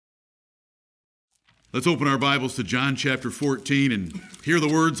Let's open our Bibles to John chapter 14 and hear the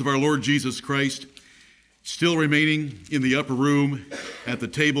words of our Lord Jesus Christ, still remaining in the upper room at the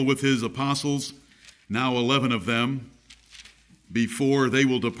table with his apostles, now 11 of them, before they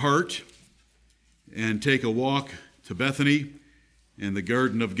will depart and take a walk to Bethany and the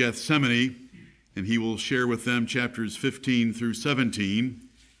Garden of Gethsemane, and he will share with them chapters 15 through 17.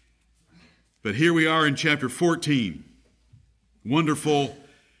 But here we are in chapter 14. Wonderful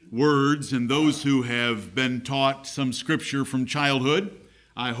words, and those who have been taught some scripture from childhood,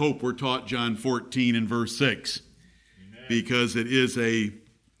 I hope we're taught John 14 and verse 6, Amen. Because it is a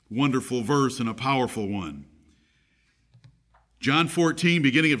wonderful verse and a powerful one. John 14,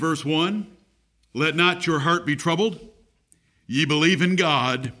 beginning at verse 1, "Let not your heart be troubled. Ye believe in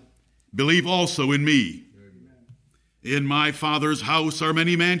God, believe also in me. Amen. In my Father's house are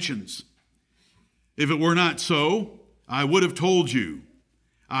many mansions. If it were not so, I would have told you.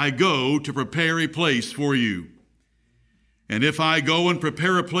 I go to prepare a place for you. And if I go and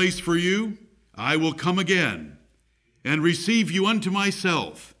prepare a place for you, I will come again and receive you unto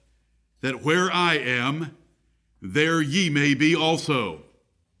myself, that where I am, there ye may be also.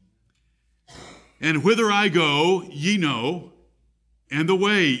 And whither I go, ye know, and the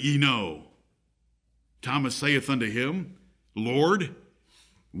way ye know." Thomas saith unto him, "Lord,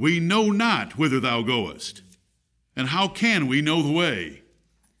 we know not whither thou goest, and how can we know the way?"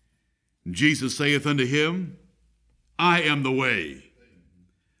 Jesus saith unto him, "I am the way,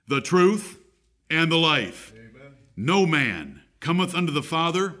 the truth, and the life. Amen. No man cometh unto the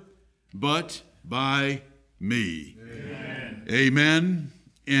Father but by me." Amen. Amen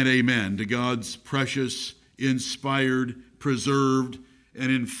and amen to God's precious, inspired, preserved,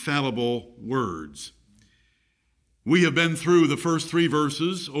 and infallible words. We have been through the first 3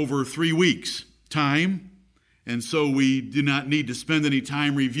 verses over 3 weeks' time, and so we do not need to spend any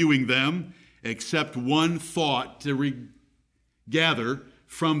time reviewing them, except one thought to gather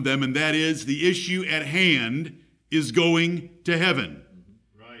from them, and that is the issue at hand is going to heaven.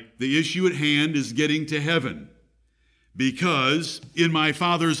 Right. The issue at hand is getting to heaven. Because in my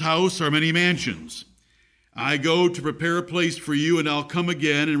Father's house are many mansions. I go to prepare a place for you, and I'll come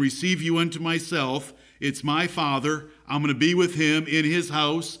again and receive you unto myself. It's my Father. I'm going to be with him in his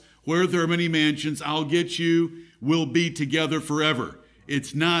house. Where there are many mansions, I'll get you. We'll be together forever.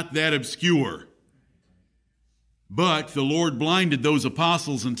 It's not that obscure. But the Lord blinded those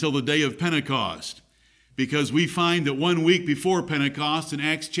apostles until the day of Pentecost, because we find that 1 week before Pentecost in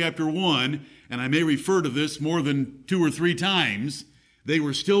Acts chapter 1, and I may refer to this more than 2 or 3 times, they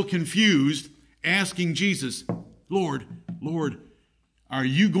were still confused, asking Jesus, Lord, are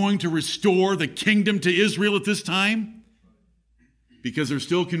you going to restore the kingdom to Israel at this time?" Because they're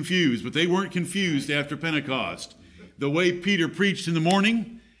still confused, but they weren't confused after Pentecost. The way Peter preached in the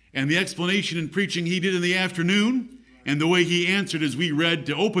morning, and the explanation and preaching he did in the afternoon, and the way he answered as we read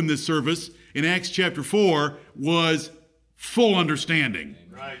to open this service in Acts chapter 4 was full understanding.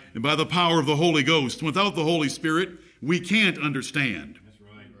 Right. And by the power of the Holy Ghost. Without the Holy Spirit, we can't understand. That's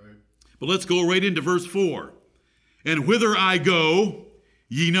right. But let's go right into verse 4. "And whither I go,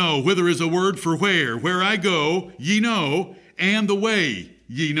 ye know." Whither is a word for where. Where I go, ye know, and the way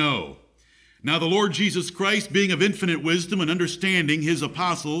ye know. Now the Lord Jesus Christ, being of infinite wisdom and understanding, his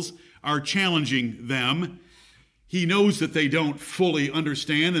apostles are challenging them. He knows that they don't fully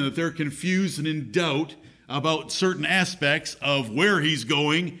understand and that they're confused and in doubt about certain aspects of where he's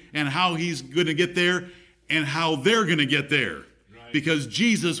going and how he's going to get there and how they're going to get there. Right. Because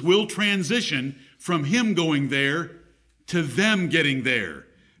Jesus will transition from him going there to them getting there.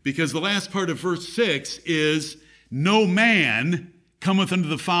 Because the last part of verse 6 is, "No man cometh unto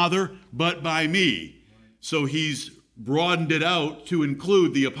the Father but by me." So he's broadened it out to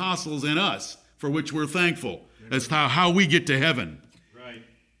include the apostles and us, for which we're thankful. That's how we get to heaven. Right.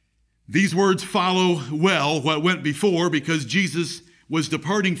 These words follow well what went before, because Jesus was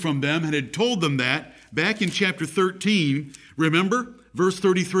departing from them and had told them that back in chapter 13. Remember, verse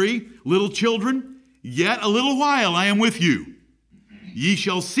 33, "Little children, yet a little while I am with you. Ye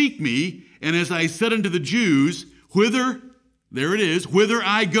shall seek me, and as I said unto the Jews, whither," there it is, "whither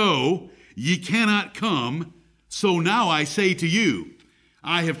I go, ye cannot come. So now I say to you."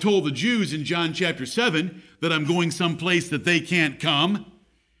 I have told the Jews in John chapter 7 that I'm going someplace that they can't come.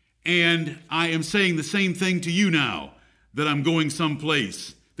 And I am saying the same thing to you now, that I'm going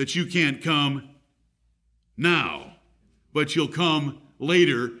someplace that you can't come now, but you'll come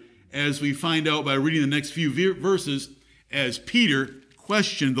later, as we find out by reading the next few verses, as Peter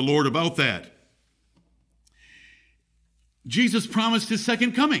questioned the Lord about that. Jesus promised his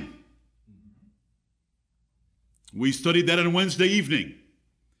second coming. We studied that on Wednesday evening.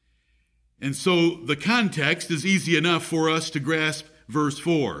 And so the context is easy enough for us to grasp verse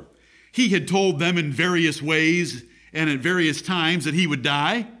 4. He had told them in various ways and at various times that he would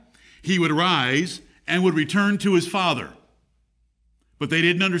die, he would rise, and would return to his Father. But they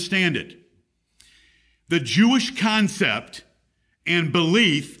didn't understand it. The Jewish concept and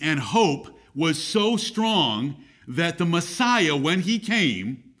belief and hope was so strong that the Messiah, when he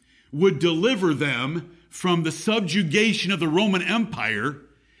came, would deliver them from the subjugation of the Roman Empire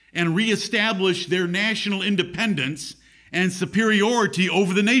and reestablish their national independence and superiority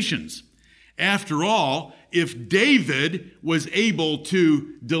over the nations. After all, if David was able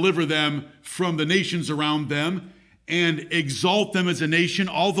to deliver them from the nations around them and exalt them as a nation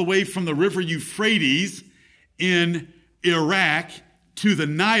all the way from the river Euphrates in Iraq to the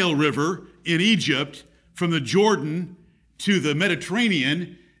Nile River in Egypt, from the Jordan to the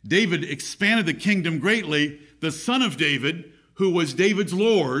Mediterranean, David expanded the kingdom greatly. The son of David, who was David's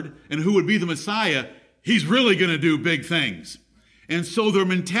Lord and who would be the Messiah, he's really going to do big things. And so their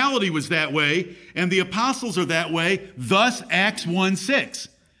mentality was that way, and the apostles are that way. Thus, Acts 1:6.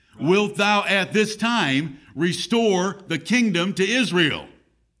 Wilt thou at this time restore the kingdom to Israel?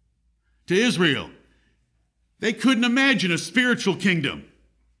 To Israel. They couldn't imagine a spiritual kingdom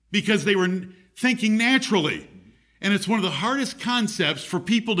because they were thinking naturally. And it's one of the hardest concepts for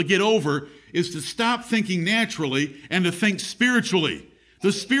people to get over is to stop thinking naturally and to think spiritually.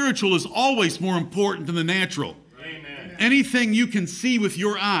 The spiritual is always more important than the natural. Amen. Anything you can see with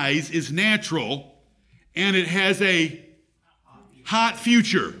your eyes is natural, and it has a hot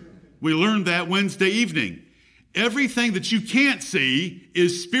future. We learned that Wednesday evening. Everything that you can't see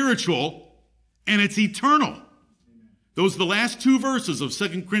is spiritual, and it's eternal. Those are the last two verses of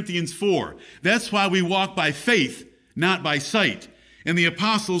 2 Corinthians 4. That's why we walk by faith, not by sight. And the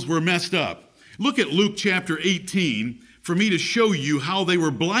apostles were messed up. Look at Luke chapter 18 for me to show you how they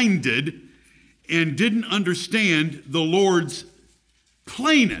were blinded and didn't understand the Lord's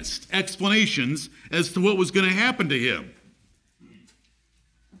plainest explanations as to what was going to happen to him.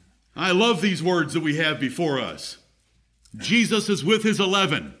 I love these words that we have before us. Jesus is with his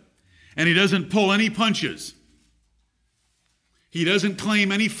 11, and he doesn't pull any punches. He doesn't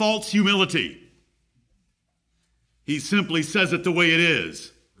claim any false humility. He simply says it the way it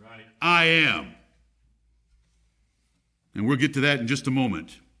is. Right. I am. And we'll get to that in just a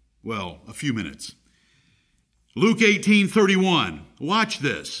moment. Well, a few minutes. Luke 18:31. Watch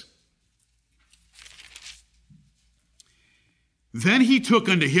this. Then he took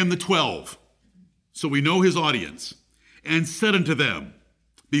unto him the 12, so we know his audience, and said unto them,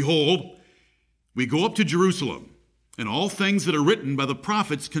 Behold, we go up to Jerusalem, and all things that are written by the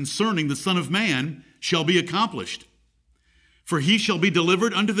prophets concerning the Son of Man shall be accomplished. For he shall be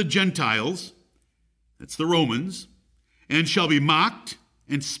delivered unto the Gentiles, that's the Romans, and shall be mocked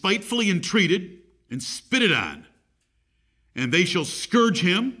and spitefully entreated and spitted on. And they shall scourge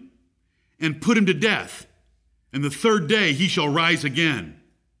him and put him to death. And the third day he shall rise again.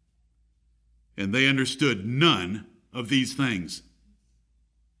 And they understood none of these things.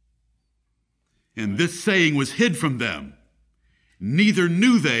 And this saying was hid from them. Neither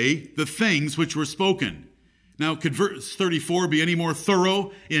knew they the things which were spoken. Now, could verse 34 be any more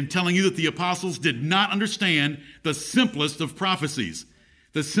thorough in telling you that the apostles did not understand the simplest of prophecies?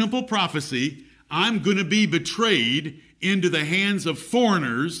 The simple prophecy, I'm going to be betrayed into the hands of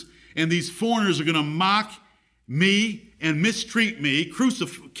foreigners, and these foreigners are going to mock me and mistreat me,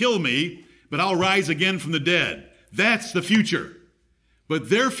 kill me, but I'll rise again from the dead. That's the future. But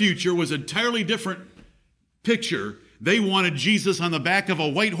their future was an entirely different picture. They wanted Jesus on the back of a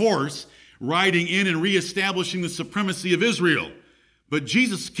white horse, riding in and reestablishing the supremacy of Israel. But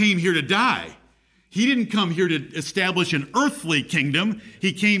Jesus came here to die. He didn't come here to establish an earthly kingdom.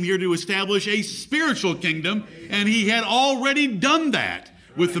 He came here to establish a spiritual kingdom, and he had already done that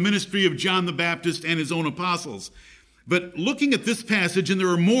with the ministry of John the Baptist and his own apostles. But looking at this passage, and there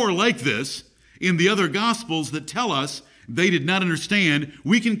are more like this in the other Gospels that tell us they did not understand,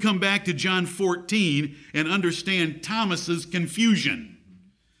 we can come back to John 14 and understand Thomas's confusion.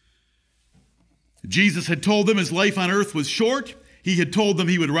 Jesus had told them his life on earth was short. He had told them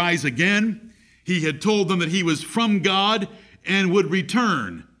he would rise again. He had told them that he was from God and would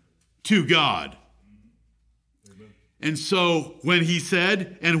return to God. And so when he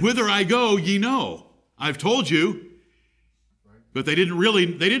said, and whither I go, ye know. I've told you. But they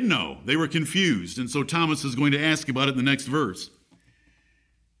didn't know. They were confused. And so Thomas is going to ask about it in the next verse.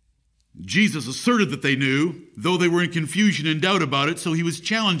 Jesus asserted that they knew, though they were in confusion and doubt about it, so he was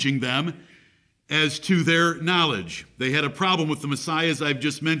challenging them as to their knowledge. They had a problem with the Messiah, as I've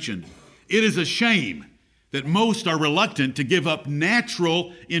just mentioned. It is a shame that most are reluctant to give up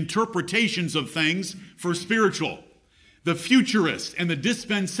natural interpretations of things for spiritual. The futurists and the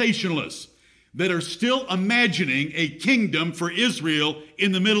dispensationalists that are still imagining a kingdom for Israel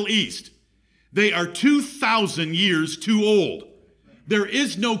in the Middle East. They are 2,000 years too old. There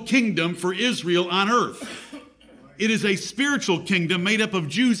is no kingdom for Israel on earth. It is a spiritual kingdom made up of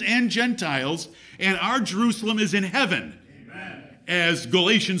Jews and Gentiles, and our Jerusalem is in heaven. Amen. As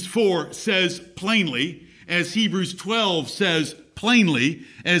Galatians 4 says plainly, as Hebrews 12 says plainly,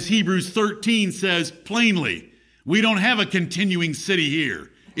 as Hebrews 13 says plainly. We don't have a continuing city here.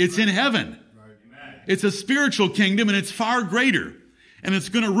 It's in heaven. It's a spiritual kingdom, and it's far greater. And it's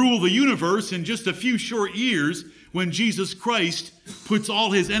going to rule the universe in just a few short years when Jesus Christ puts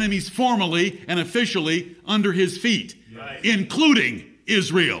all his enemies formally and officially under his feet, including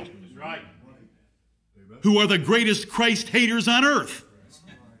Israel, who are the greatest Christ haters on earth.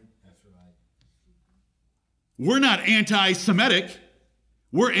 We're not anti-Semitic.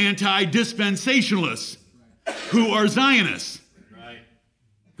 We're anti-dispensationalists who are Zionists.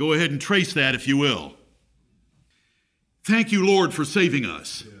 Go ahead and trace that if you will. Thank you, Lord, for saving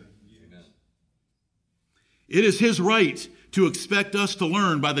us. It is his right to expect us to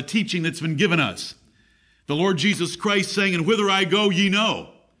learn by the teaching that's been given us. The Lord Jesus Christ saying, "And whither I go, ye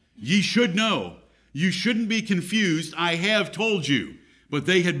know. Ye should know. You shouldn't be confused. I have told you." But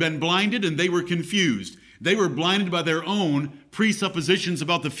they had been blinded and they were confused. They were blinded by their own presuppositions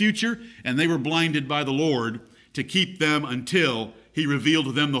about the future, and they were blinded by the Lord to keep them until he revealed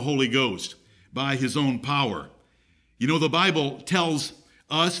to them the Holy Ghost by his own power. You know, the Bible tells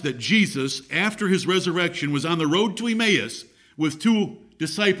us that Jesus, after his resurrection, was on the road to Emmaus with 2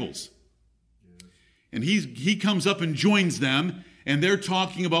 disciples. And he comes up and joins them, and they're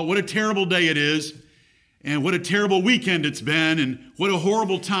talking about what a terrible day it is, and what a terrible weekend it's been, and what a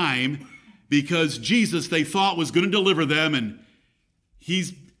horrible time, because Jesus, they thought, was going to deliver them, and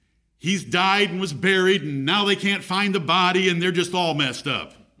he's died and was buried, and now they can't find the body, and they're just all messed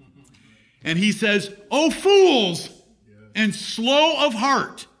up. And he says, "Oh, fools, and slow of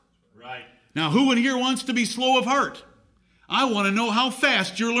heart." Right. Now, who in here wants to be slow of heart? I want to know how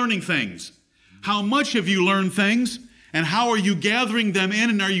fast you're learning things. How much have you learned things, and how are you gathering them in,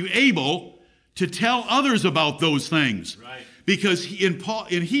 and are you able to tell others about those things? Right. Because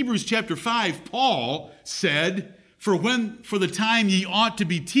in Hebrews chapter 5, Paul said, For the time ye ought to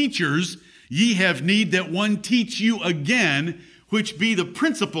be teachers, ye have need that one teach you again, which be the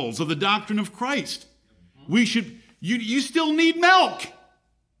principles of the doctrine of Christ. You still need milk,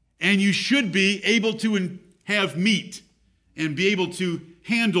 and you should be able to have meat and be able to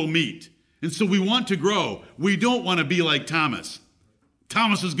handle meat. And so we want to grow. We don't want to be like Thomas.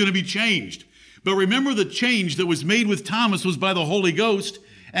 Thomas is going to be changed. But remember, the change that was made with Thomas was by the Holy Ghost,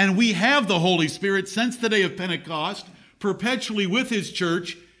 and we have the Holy Spirit since the day of Pentecost, perpetually with his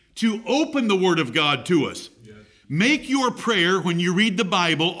church, to open the Word of God to us. Yes. Make your prayer when you read the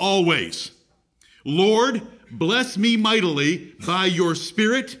Bible always, "Lord, bless me mightily by your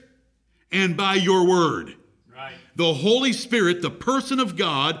Spirit and by your Word." Right. The Holy Spirit, the person of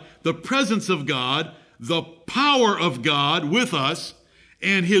God, the presence of God, the power of God with us,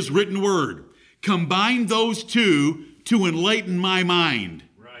 and his written Word. Combine those two to enlighten my mind.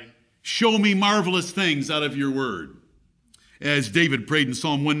 Right. Show me marvelous things out of your Word. As David prayed in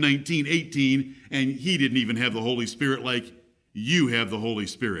Psalm 119:18, and he didn't even have the Holy Spirit like you have the Holy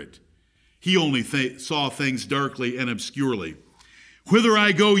Spirit. He only saw things darkly and obscurely. "Whither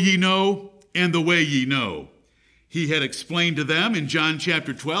I go ye know, and the way ye know." He had explained to them in John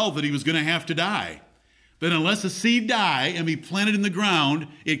chapter 12 that he was going to have to die. That unless a seed die and be planted in the ground,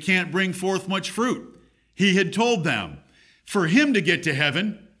 it can't bring forth much fruit. He had told them, for him to get to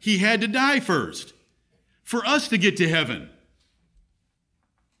heaven, he had to die first. For us to get to heaven,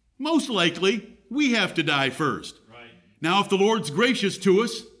 most likely, we have to die first. Right. Now, if the Lord's gracious to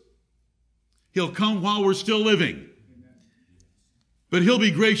us, he'll come while we're still living. But he'll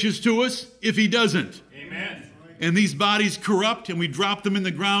be gracious to us if he doesn't. Amen. And these bodies corrupt, and we drop them in the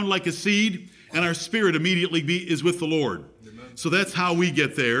ground like a seed, and our spirit immediately is with the Lord. Amen. So that's how we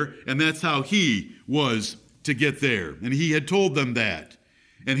get there, and that's how he was to get there. And he had told them that.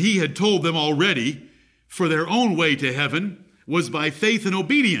 And he had told them already, for their own way to heaven was by faith and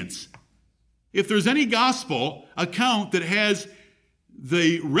obedience. If there's any gospel account that has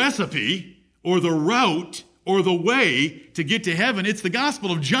the recipe or the route or the way to get to heaven, it's the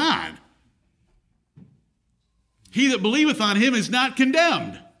Gospel of John. He that believeth on him is not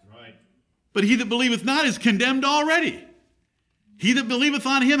condemned. Right. But he that believeth not is condemned already. He that believeth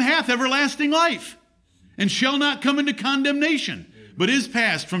on him hath everlasting life, and shall not come into condemnation, but is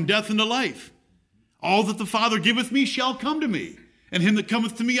passed from death into life. All that the Father giveth me shall come to me, and him that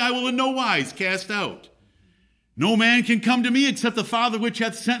cometh to me I will in no wise cast out. No man can come to me except the Father which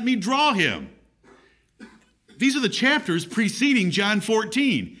hath sent me draw him. These are the chapters preceding John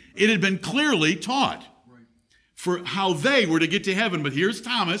 14. It had been clearly taught for how they were to get to heaven. But here's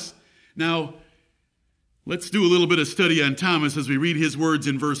Thomas. Now, let's do a little bit of study on Thomas as we read his words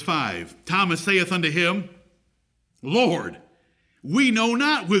in verse 5. Thomas saith unto him, Lord, we know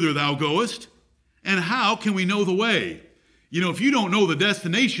not whither thou goest, and how can we know the way? You know, if you don't know the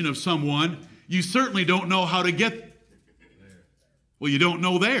destination of someone, you certainly don't know how to get there. Well, you don't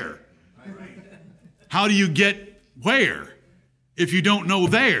know there. How do you get where if you don't know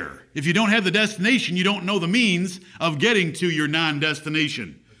there? If you don't have the destination, you don't know the means of getting to your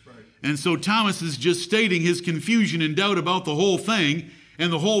non-destination. And so Thomas is just stating his confusion and doubt about the whole thing.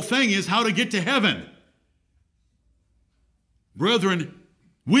 And the whole thing is how to get to heaven. Brethren,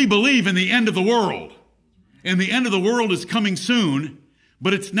 we believe in the end of the world. And the end of the world is coming soon,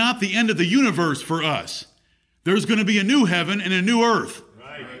 but it's not the end of the universe for us. There's going to be a new heaven and a new earth.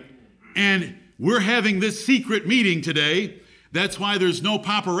 Right. And we're having this secret meeting today. That's why there's no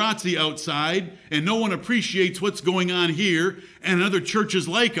paparazzi outside, and no one appreciates what's going on here and other churches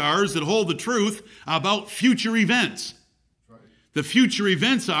like ours that hold the truth about future events. Right. The future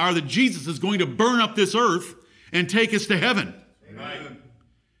events are that Jesus is going to burn up this earth and take us to heaven. Amen.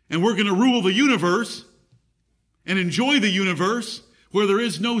 And we're going to rule the universe and enjoy the universe where there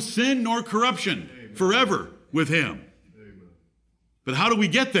is no sin nor corruption. Amen. Forever with him. Amen. But how do we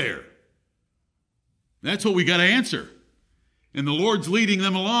get there? That's what we got to answer. And the Lord's leading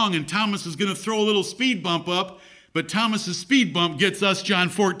them along, and Thomas is going to throw a little speed bump up, but Thomas's speed bump gets us John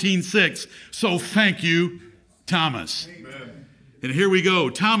 14:6. So thank you, Thomas. Amen. And here we go.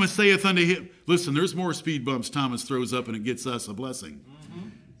 Thomas saith unto him, listen, there's more speed bumps Thomas throws up, and it gets us a blessing. Mm-hmm.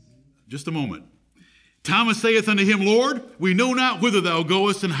 Just a moment. Thomas saith unto him, Lord, we know not whither thou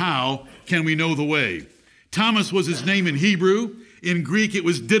goest, and how can we know the way? Thomas was his name in Hebrew. In Greek, it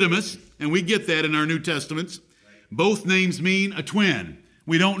was Didymus, and we get that in our New Testaments. Both names mean a twin.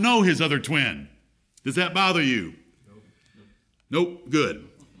 We don't know his other twin. Does that bother you? Nope. Good.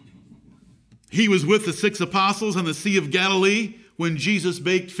 He was with the 6 apostles on the Sea of Galilee when Jesus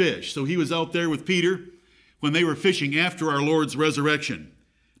baked fish. So he was out there with Peter when they were fishing after our Lord's resurrection.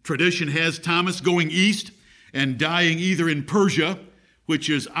 Tradition has Thomas going east and dying either in Persia, which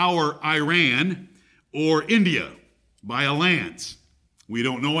is our Iran, or India by a lance. We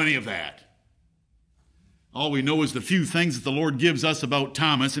don't know any of that. All we know is the few things that the Lord gives us about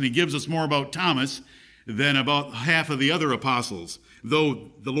Thomas, and he gives us more about Thomas than about half of the other apostles,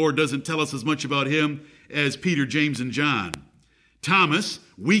 though the Lord doesn't tell us as much about him as Peter, James, and John. Thomas,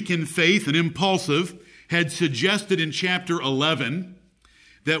 weak in faith and impulsive, had suggested in chapter 11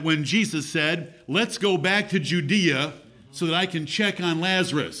 that when Jesus said, let's go back to Judea so that I can check on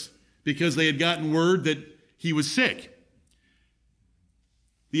Lazarus, because they had gotten word that he was sick.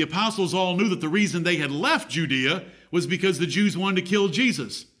 The apostles all knew that the reason they had left Judea was because the Jews wanted to kill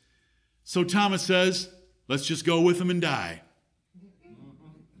Jesus. So Thomas says, let's just go with them and die.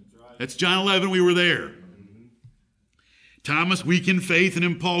 That's John 11, we were there. Thomas, weak in faith and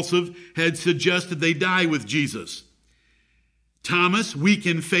impulsive, had suggested they die with Jesus. Thomas, weak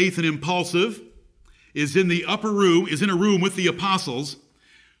in faith and impulsive, is in the upper room, is in a room with the apostles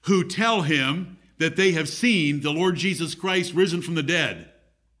who tell him that they have seen the Lord Jesus Christ risen from the dead.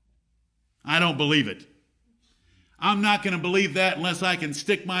 I don't believe it. I'm not going to believe that unless I can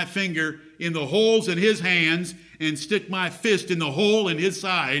stick my finger in the holes in his hands and stick my fist in the hole in his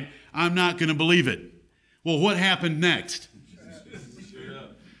side. I'm not going to believe it. Well, what happened next?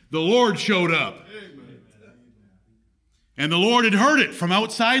 The Lord showed up. And the Lord had heard it from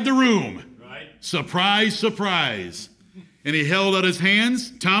outside the room. Right. Surprise, surprise. And he held out his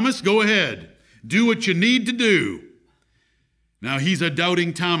hands. Thomas, go ahead. Do what you need to do. Now, he's a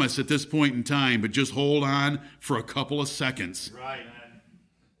doubting Thomas at this point in time, but just hold on for a couple of seconds. Right.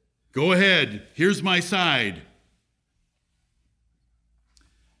 Go ahead. Here's my side.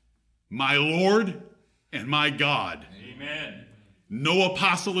 My Lord and my God. Amen. No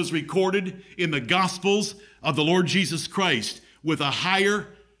apostle is recorded in the Gospels of the Lord Jesus Christ with a higher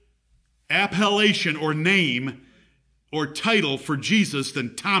appellation or name or title for Jesus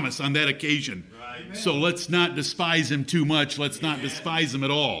than Thomas on that occasion. Right. So let's not despise him too much. Let's not despise him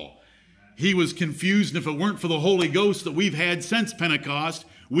at all. He was confused, and if it weren't for the Holy Ghost that we've had since Pentecost,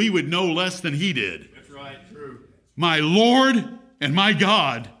 we would know less than he did. That's right, true. My Lord and my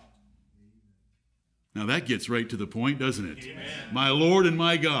God. Now that gets right to the point, doesn't it? Amen. My Lord and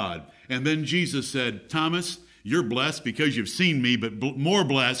my God. And then Jesus said, Thomas, you're blessed because you've seen me, but more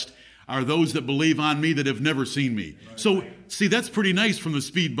blessed are those that believe on me that have never seen me. So, see, that's pretty nice from the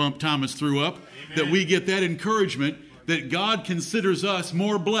speed bump Thomas threw up, that we get that encouragement that God considers us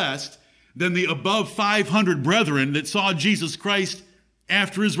more blessed than the above 500 brethren that saw Jesus Christ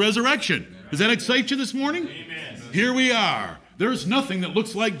after his resurrection. Does that excite you this morning? Amen. Here we are. There's nothing that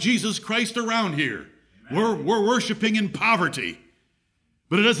looks like Jesus Christ around here. We're worshiping in poverty.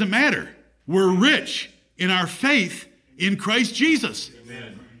 But it doesn't matter. We're rich in our faith in Christ Jesus.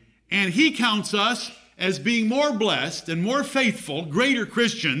 Amen. And he counts us as being more blessed and more faithful, greater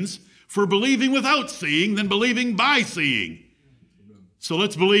Christians for believing without seeing than believing by seeing. So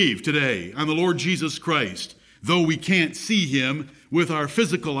let's believe today on the Lord Jesus Christ. Though we can't see him with our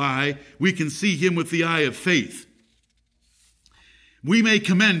physical eye, we can see him with the eye of faith. We may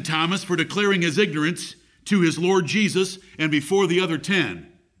commend Thomas for declaring his ignorance to his Lord Jesus and before the other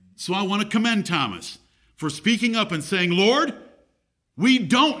 10. So I want to commend Thomas for speaking up and saying, Lord, we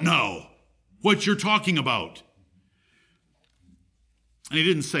don't know what you're talking about. And he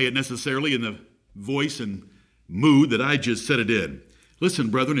didn't say it necessarily in the voice and mood that I just said it in. Listen,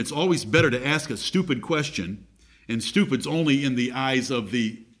 brethren, it's always better to ask a stupid question, and stupid's only in the eyes of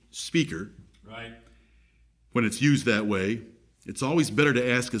the speaker. Right. When it's used that way, it's always better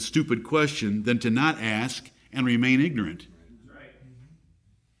to ask a stupid question than to not ask and remain ignorant. Right.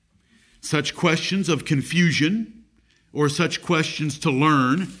 Such questions of confusion or such questions to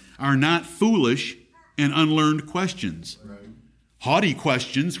learn are not foolish and unlearned questions. Right. Haughty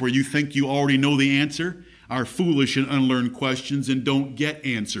questions where you think you already know the answer are foolish and unlearned questions and don't get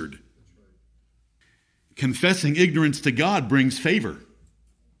answered. Confessing ignorance to God brings favor.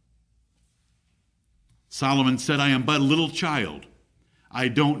 Solomon said, I am but a little child. I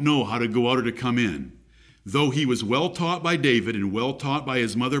don't know how to go out or to come in. Though he was well taught by David and well taught by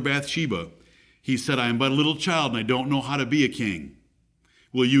his mother Bathsheba, he said, I am but a little child and I don't know how to be a king.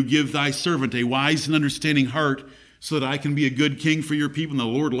 Will you give thy servant a wise and understanding heart so that I can be a good king for your people? And the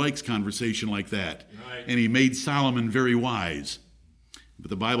Lord likes conversation like that. Right. And he made Solomon very wise. But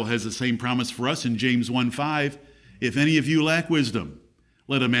the Bible has the same promise for us in James 1:5. If any of you lack wisdom,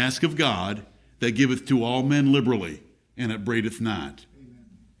 let him ask of God, that giveth to all men liberally, and upbraideth not.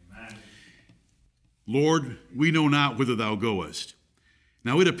 Amen. Lord, we know not whither thou goest.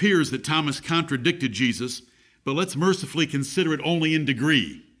 Now it appears that Thomas contradicted Jesus, but let's mercifully consider it only in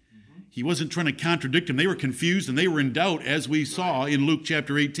degree. He wasn't trying to contradict him. They were confused and they were in doubt, as we saw in Luke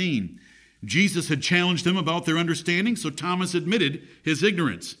chapter 18. Jesus had challenged them about their understanding, so Thomas admitted his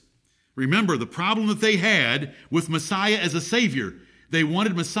ignorance. Remember, the problem that they had with Messiah as a Savior, they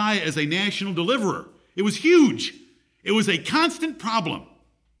wanted Messiah as a national deliverer. It was huge. It was a constant problem.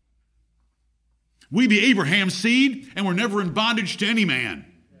 We be Abraham's seed, and we're never in bondage to any man.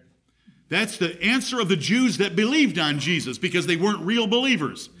 That's the answer of the Jews that believed on Jesus, because they weren't real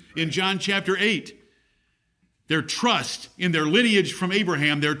believers. In John chapter 8, their trust in their lineage from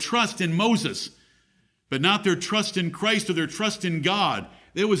Abraham, their trust in Moses, but not their trust in Christ or their trust in God.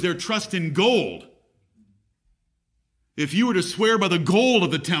 It was their trust in gold. If you were to swear by the gold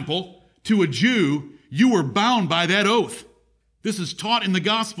of the temple to a Jew, you were bound by that oath. This is taught in the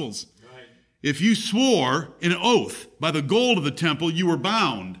Gospels. Right. If you swore an oath by the gold of the temple, you were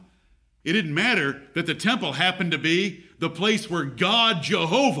bound. It didn't matter that the temple happened to be the place where God,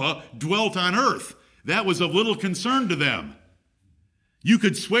 Jehovah, dwelt on earth. That was of little concern to them. You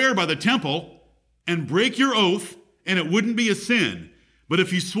could swear by the temple and break your oath, and it wouldn't be a sin. But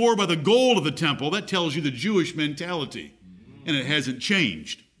if you swore by the gold of the temple, that tells you the Jewish mentality, and it hasn't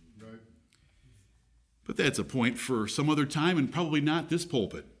changed. Right. But that's a point for some other time, and probably not this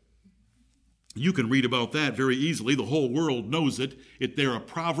pulpit. You can read about that very easily. The whole world knows it. They're a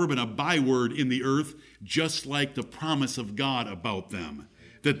proverb and a byword in the earth, just like the promise of God about them,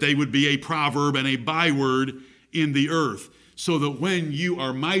 that they would be a proverb and a byword in the earth, so that when you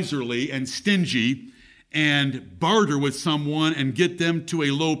are miserly and stingy and barter with someone and get them to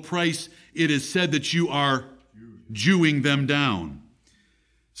a low price, it is said that you are Jewing them down.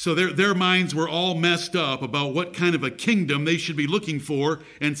 So their minds were all messed up about what kind of a kingdom they should be looking for,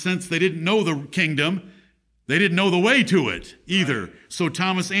 and since they didn't know the kingdom, they didn't know the way to it either. Right. So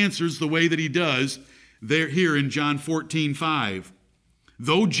Thomas answers the way that he does there here in John 14:5.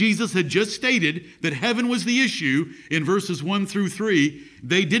 Though Jesus had just stated that heaven was the issue in verses 1 through 3,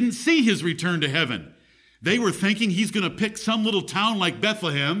 they didn't see his return to heaven. They were thinking he's going to pick some little town like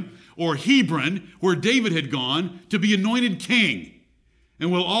Bethlehem or Hebron, where David had gone, to be anointed king.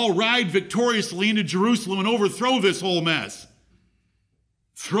 And we'll all ride victoriously into Jerusalem and overthrow this whole mess.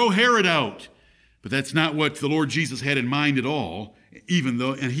 Throw Herod out. But that's not what the Lord Jesus had in mind at all, even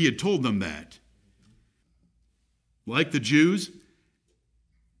though, and he had told them that. Like the Jews,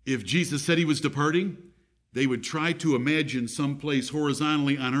 If Jesus said he was departing, they would try to imagine some place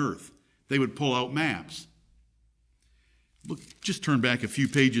horizontally on earth. They would pull out maps. Look, just turn back a few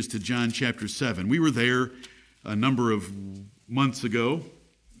pages to John chapter 7. We were there a number of months ago.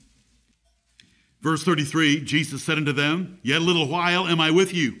 Verse 33, Jesus said unto them, Yet a little while am I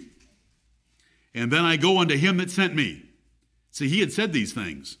with you, and then I go unto him that sent me. See, he had said these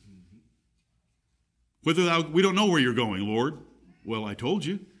things. We don't know where you're going, Lord. Well, I told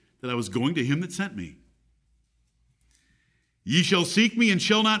you that I was going to him that sent me. Ye shall seek me and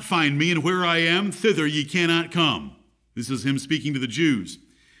shall not find me, and where I am, thither ye cannot come. This is him speaking to the Jews.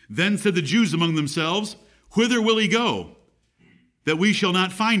 Then said the Jews among themselves, Whither will he go, that we shall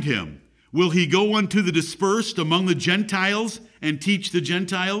not find him? Will he go unto the dispersed among the Gentiles and teach the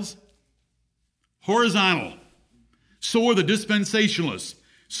Gentiles? Horizontal. So are the dispensationalists.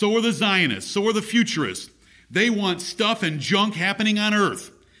 So are the Zionists. So are the futurists. They want stuff and junk happening on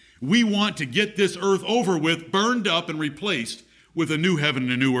earth. We want to get this earth over with, burned up, and replaced with a new heaven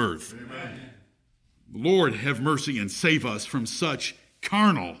and a new earth. Amen. Lord, have mercy and save us from such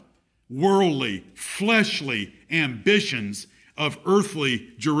carnal, worldly, fleshly ambitions of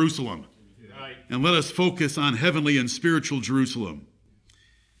earthly Jerusalem. Right. And let us focus on heavenly and spiritual Jerusalem.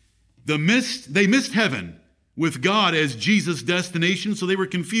 They missed heaven with God as Jesus' destination, so they were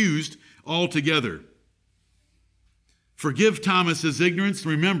confused altogether. Forgive Thomas's ignorance,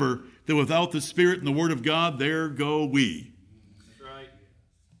 and remember that without the Spirit and the Word of God, there go we. That's right.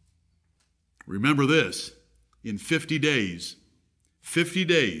 Remember this, in 50 days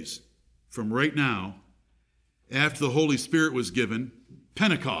from right now, after the Holy Spirit was given,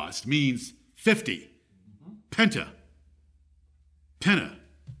 Pentecost means 50. Penta,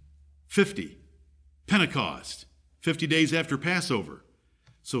 50. Pentecost, 50 days after Passover.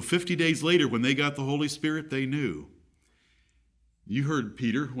 So 50 days later, when they got the Holy Spirit, they knew. You heard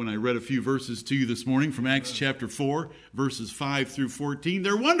Peter when I read a few verses to you this morning from Acts chapter 4, verses 5 through 14.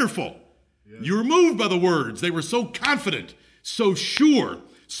 They're wonderful. Yeah. You were moved by the words. They were so confident, so sure,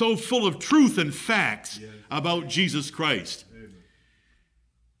 so full of truth and facts about Jesus Christ. Amen.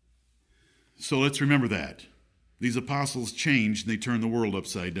 So let's remember that. These apostles changed and they turned the world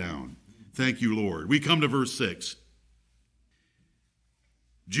upside down. Thank you, Lord. We come to verse 6.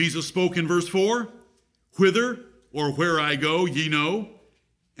 Jesus spoke in verse 4, Whither or where I go, ye know,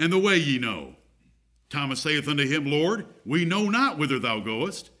 and the way ye know. Thomas saith unto him, Lord, we know not whither thou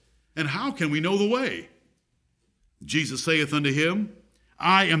goest, and how can we know the way? Jesus saith unto him,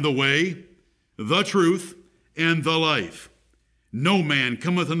 I am the way, the truth, and the life. No man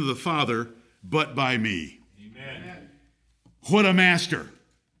cometh unto the Father but by me. Amen. What a master.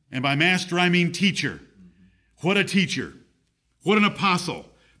 And by master I mean teacher. What a teacher. What an apostle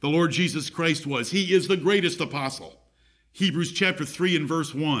the Lord Jesus Christ was. He is the greatest apostle. Hebrews chapter 3 and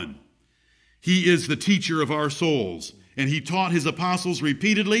verse 1. He is the teacher of our souls, and he taught his apostles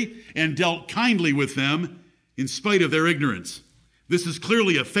repeatedly and dealt kindly with them in spite of their ignorance. This is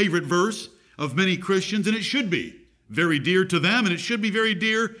clearly a favorite verse of many Christians, and it should be very dear to them, and it should be very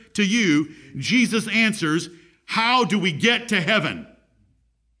dear to you. Jesus answers, how do we get to heaven?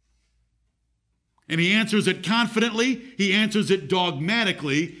 And he answers it confidently. He answers it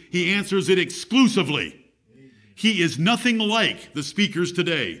dogmatically. He answers it exclusively. He is nothing like the speakers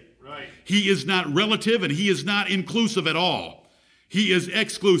today. Right. He is not relative and he is not inclusive at all. He is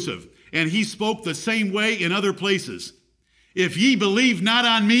exclusive. And he spoke the same way in other places. If ye believe not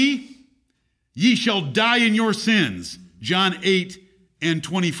on me, ye shall die in your sins. John 8 and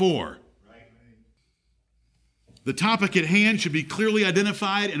 24. Right. The topic at hand should be clearly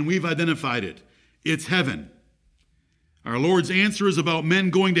identified, and we've identified it. It's heaven. Our Lord's answer is about men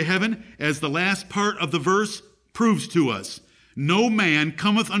going to heaven, as the last part of the verse proves to us. No man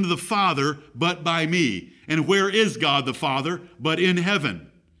cometh unto the Father but by me. And where is God the Father but in heaven?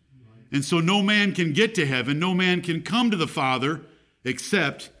 And so no man can get to heaven, no man can come to the Father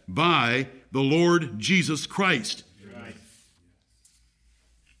except by the Lord Jesus Christ. Right.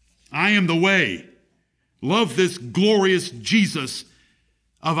 I am the way. Love this glorious Jesus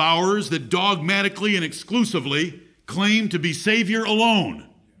of ours that dogmatically and exclusively claim to be Savior alone.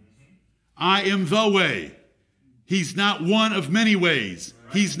 I am the way. He's not one of many ways.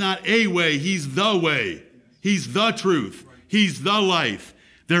 He's not a way. He's the way. He's the truth. He's the life.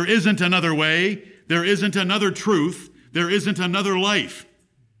 There isn't another way. There isn't another truth. There isn't another life.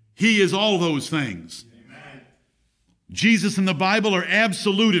 He is all those things. Amen. Jesus and the Bible are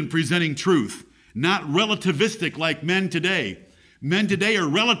absolute in presenting truth, not relativistic like men today. Men today are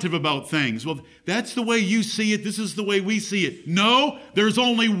relative about things. Well, that's the way you see it. This is the way we see it. No, there's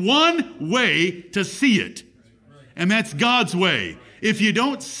only one way to see it. And that's God's way. If you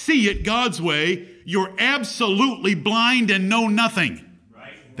don't see it God's way, you're absolutely blind and know nothing.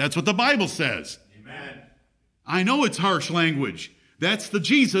 Right. That's what the Bible says. Amen. I know it's harsh language. That's the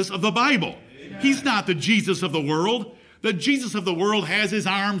Jesus of the Bible. Amen. He's not the Jesus of the world. The Jesus of the world has his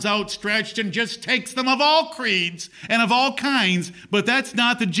arms outstretched and just takes them of all creeds and of all kinds, but that's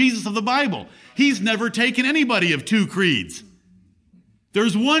not the Jesus of the Bible. He's never taken anybody of two creeds.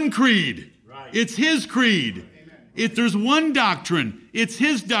 There's one creed. Right. It's his creed. If there's one doctrine, it's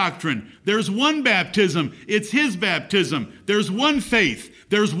his doctrine. There's one baptism, it's his baptism. There's one faith.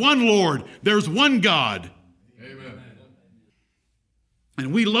 There's one Lord. There's one God. Amen.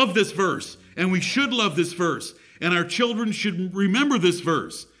 And we love this verse, and we should love this verse. And our children should remember this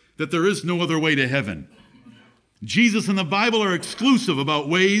verse, that there is no other way to heaven. Jesus and the Bible are exclusive about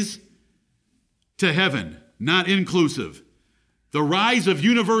ways to heaven, not inclusive. The rise of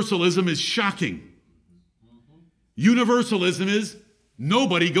universalism is shocking. Universalism is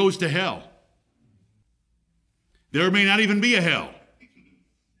nobody goes to hell. There may not even be a hell.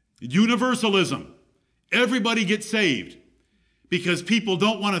 Universalism. Everybody gets saved because people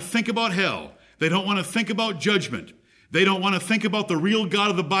don't want to think about hell. They don't want to think about judgment. They don't want to think about the real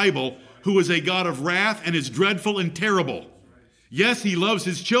God of the Bible, who is a God of wrath and is dreadful and terrible. Yes, he loves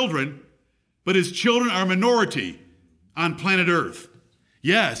his children, but his children are minority on planet Earth.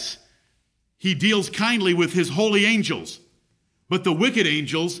 Yes, he deals kindly with his holy angels, but the wicked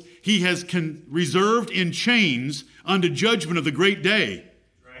angels he has reserved in chains unto judgment of the great day.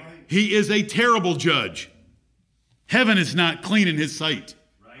 Right. He is a terrible judge. Heaven is not clean in his sight.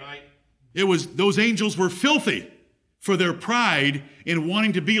 Those angels were filthy for their pride in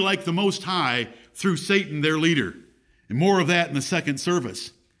wanting to be like the Most High through Satan, their leader. And more of that in the second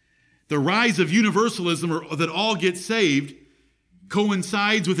service. The rise of universalism, or that all get saved,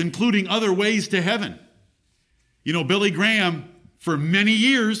 coincides with including other ways to heaven. You know, Billy Graham, for many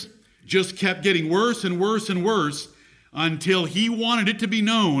years, just kept getting worse and worse and worse until he wanted it to be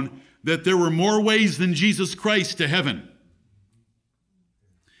known that there were more ways than Jesus Christ to heaven.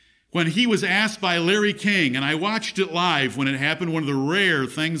 When he was asked by Larry King, and I watched it live when it happened, one of the rare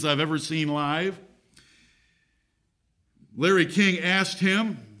things I've ever seen live. Larry King asked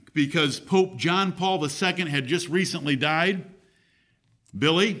him, because Pope John Paul II had just recently died,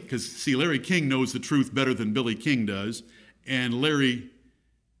 Billy, because see, Larry King knows the truth better than Billy King does, and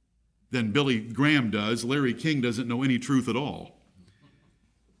than Billy Graham does. Larry King doesn't know any truth at all.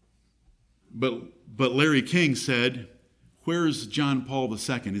 But Larry King said, "Where's John Paul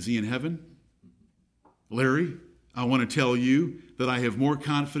II? Is he in heaven?" Larry, I want to tell you that I have more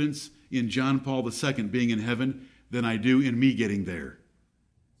confidence in John Paul II being in heaven than I do in me getting there.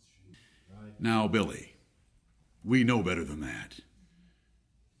 Now, Billy, we know better than that.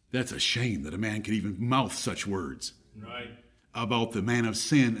 That's a shame that a man could even mouth such words about the man of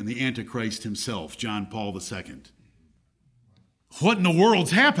sin and the Antichrist himself, John Paul II. What in the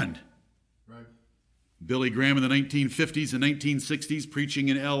world's happened? Billy Graham in the 1950s and 1960s, preaching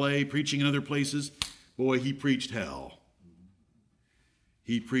in L.A., preaching in other places, boy, he preached hell.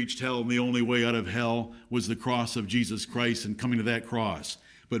 He preached hell, and the only way out of hell was the cross of Jesus Christ and coming to that cross.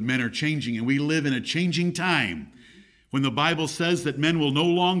 But men are changing, and we live in a changing time when the Bible says that men will no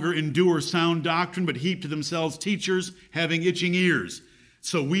longer endure sound doctrine, but heap to themselves teachers having itching ears.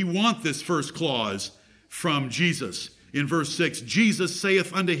 So we want this first clause from Jesus. In verse 6, Jesus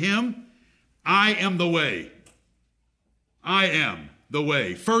saith unto him, I am the way. I am the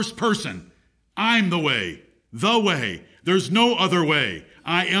way. First person, I'm the way. The way. There's no other way.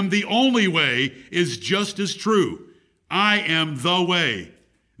 I am the only way is just as true. I am the way,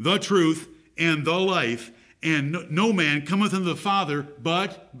 the truth, and the life, and no man cometh unto the Father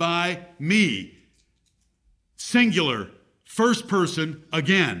but by me. Singular, first person,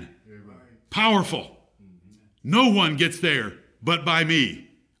 again. Powerful. No one gets there but by me.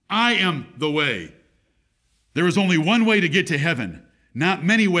 I am the way. There is only one way to get to heaven, not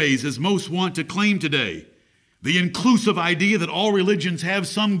many ways as most want to claim today. The inclusive idea that all religions have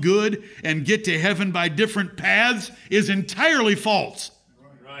some good and get to heaven by different paths is entirely false.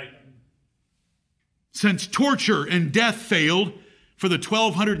 Right. Since torture and death failed for the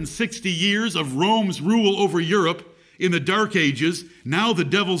 1260 years of Rome's rule over Europe in the Dark Ages, now the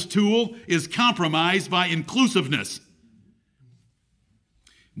devil's tool is compromised by inclusiveness.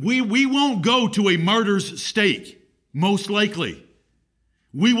 We won't go to a martyr's stake, most likely.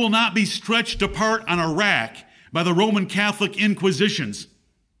 We will not be stretched apart on a rack by the Roman Catholic Inquisitions.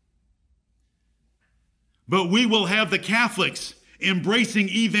 But we will have the Catholics embracing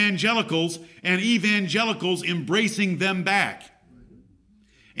evangelicals and evangelicals embracing them back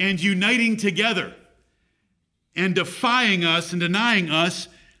and uniting together and defying us and denying us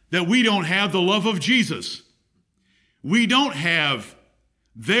that we don't have the love of Jesus. We don't have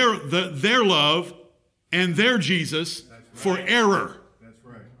their love and their Jesus for error. That's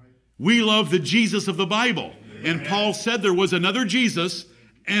right. We love the Jesus of the Bible. And Paul said there was another Jesus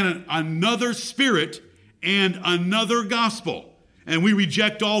and another Spirit and another gospel. And we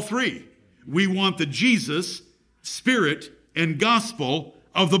reject all three. We want the Jesus, Spirit, and gospel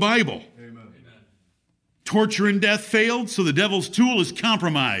of the Bible. Amen. Torture and death failed, so the devil's tool is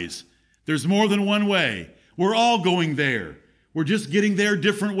compromise. There's more than one way. We're all going there. We're just getting there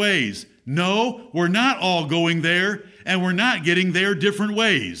different ways. No, we're not all going there, and we're not getting there different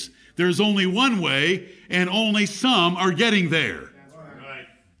ways. There's only one way, and only some are getting there. Right.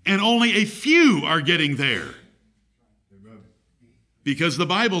 And only a few are getting there. Amen. Because the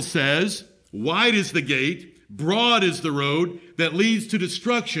Bible says, wide is the gate, broad is the road that leads to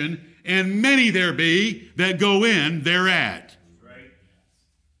destruction, and many there be that go in thereat. Right.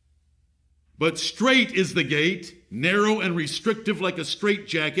 But straight is the gate, narrow and restrictive like a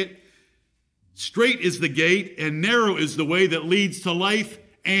straitjacket. Straight is the gate, and narrow is the way that leads to life,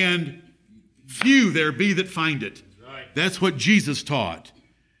 and few there be that find it. Right. That's what Jesus taught.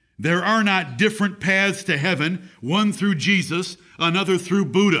 There are not different paths to heaven, one through Jesus, another through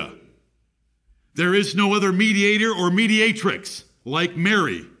Buddha. There is no other mediator or mediatrix like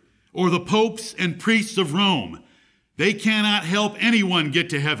Mary or the popes and priests of Rome. They cannot help anyone get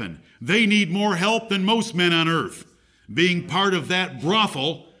to heaven. They need more help than most men on earth, being part of that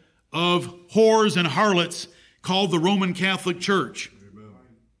brothel of whores and harlots called the Roman Catholic Church. Amen.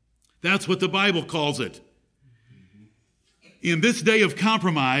 That's what the Bible calls it. In this day of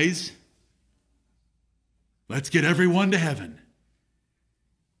compromise, let's get everyone to heaven.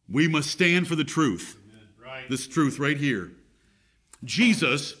 We must stand for the truth. Right. This truth right here.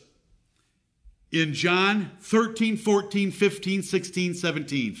 Jesus, in John 13, 14, 15, 16,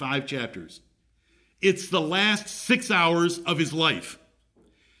 17, 5 chapters. It's the last 6 hours of his life.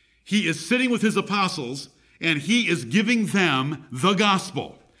 He is sitting with his apostles, and he is giving them the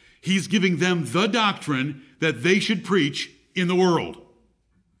gospel. He's giving them the doctrine that they should preach in the world.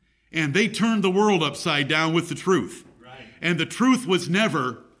 And they turned the world upside down with the truth. Right. And the truth was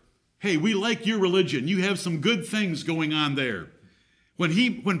never, hey, we like your religion. You have some good things going on there.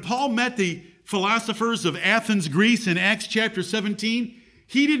 When Paul met the philosophers of Athens, Greece in Acts chapter 17,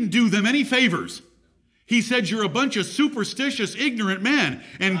 he didn't do them any favors. He said, you're a bunch of superstitious, ignorant men,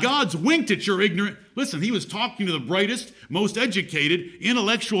 and God's winked at your ignorant. Listen, he was talking to the brightest, most educated,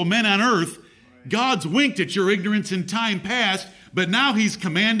 intellectual men on earth. God's winked at your ignorance in time past, but now he's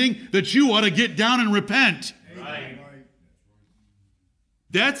commanding that you ought to get down and repent. Right.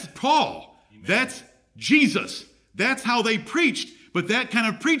 That's Paul. That's Jesus. That's how they preached, but that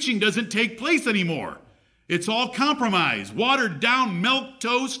kind of preaching doesn't take place anymore. It's all compromise, watered down milk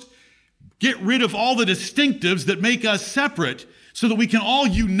toast. Get rid of all the distinctives that make us separate so that we can all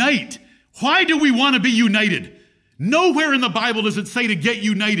unite. Why do we want to be united? Nowhere in the Bible does it say to get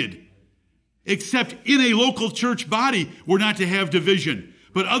united, except in a local church body, we're not to have division.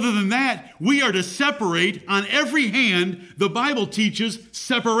 But other than that, we are to separate on every hand. The Bible teaches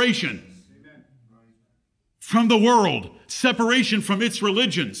separation from the world, separation from its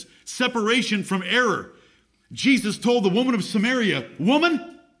religions, separation from error. Jesus told the woman of Samaria, woman,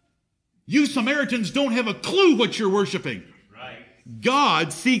 you Samaritans don't have a clue what you're worshiping. Right.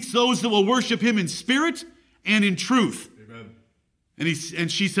 God seeks those that will worship him in spirit and in truth. Amen. And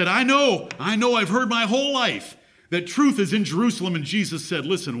she said, I know, I've heard my whole life that truth is in Jerusalem. And Jesus said,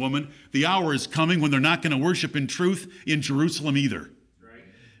 listen, woman, the hour is coming when they're not going to worship in truth in Jerusalem either. Right.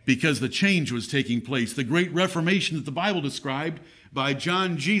 Because the change was taking place. The great Reformation that the Bible described by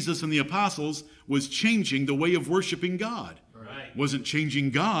John, Jesus, and the apostles was changing the way of worshiping God. Right. Wasn't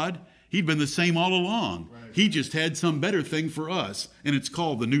changing God. He'd been the same all along. Right. He just had some better thing for us, and it's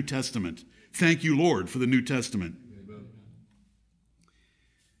called the New Testament. Thank you, Lord, for the New Testament. Amen.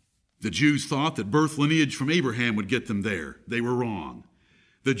 The Jews thought that birth lineage from Abraham would get them there. They were wrong.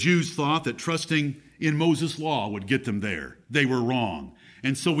 The Jews thought that trusting in Moses' law would get them there. They were wrong.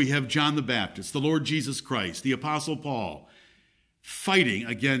 And so we have John the Baptist, the Lord Jesus Christ, the Apostle Paul, fighting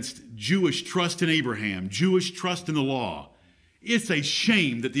against Jewish trust in Abraham, Jewish trust in the law. It's a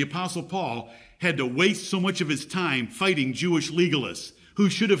shame that the Apostle Paul had to waste so much of his time fighting Jewish legalists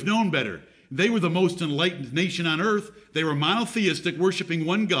who should have known better. They were the most enlightened nation on earth. They were monotheistic, worshiping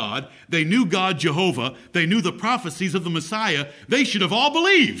one God. They knew God Jehovah. They knew the prophecies of the Messiah. They should have all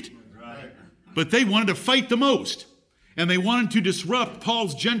believed. Right. But they wanted to fight the most. And they wanted to disrupt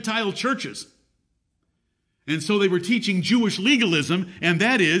Paul's Gentile churches. And so they were teaching Jewish legalism, and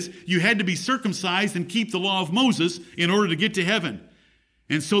that is, you had to be circumcised and keep the law of Moses in order to get to heaven.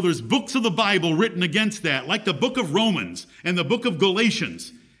 And so there's books of the Bible written against that, like the book of Romans and the book of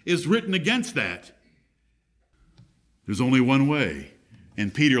Galatians is written against that. There's only one way.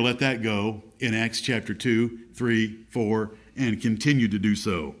 And Peter let that go in Acts chapter 2, 3, 4, and continued to do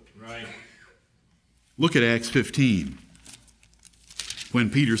so. Right. Look at Acts 15, when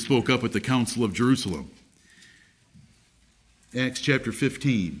Peter spoke up at the Council of Jerusalem. Acts chapter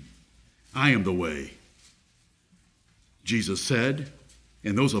 15, I am the way. Jesus said,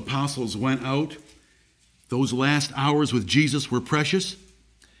 and those apostles went out. Those last hours with Jesus were precious.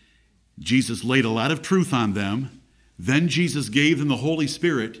 Jesus laid a lot of truth on them. Then Jesus gave them the Holy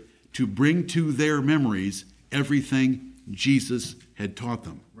Spirit to bring to their memories everything Jesus had taught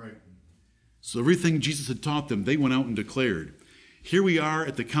them. Right. So everything Jesus had taught them, they went out and declared. Here we are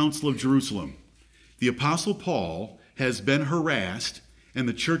at the Council of Jerusalem. The Apostle Paul has been harassed, and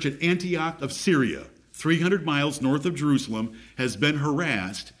the church at Antioch of Syria, 300 miles north of Jerusalem, has been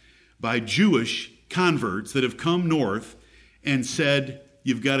harassed by Jewish converts that have come north and said,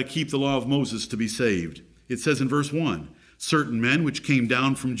 you've got to keep the law of Moses to be saved. It says in verse 1, certain men which came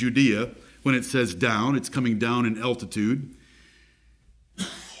down from Judea. When it says down, it's coming down in altitude.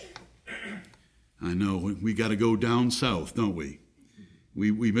 I know, we got to go down south, don't we?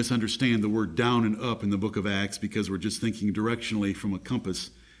 We misunderstand the word down and up in the book of Acts because we're just thinking directionally from a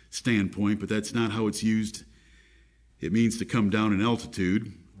compass standpoint, but that's not how it's used. It means to come down in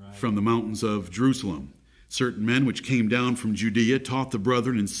altitude from the mountains of Jerusalem. Certain men which came down from Judea taught the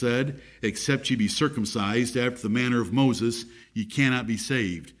brethren and said, except ye be circumcised after the manner of Moses, ye cannot be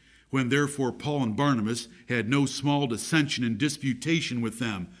saved. When therefore Paul and Barnabas had no small dissension and disputation with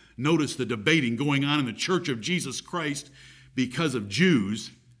them. Notice the debating going on in the church of Jesus Christ because of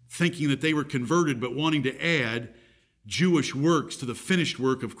Jews thinking that they were converted but wanting to add Jewish works to the finished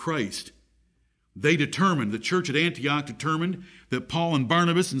work of Christ. They determined, the church at Antioch determined, that Paul and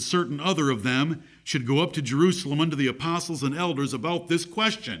Barnabas and certain other of them should go up to Jerusalem unto the apostles and elders about this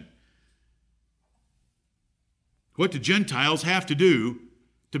question. What do Gentiles have to do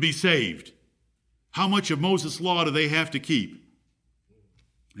to be saved? How much of Moses' law do they have to keep?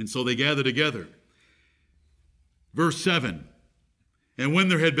 And so they gathered together. Verse 7, and when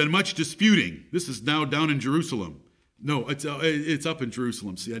there had been much disputing, this is now down in Jerusalem. No, it's up in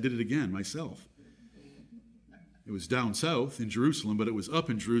Jerusalem. See, I did it again myself. It was down south in Jerusalem, but it was up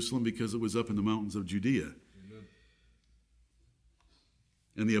in Jerusalem because it was up in the mountains of Judea. Amen.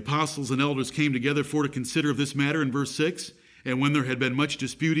 And the apostles and elders came together for to consider of this matter in verse 6. And when there had been much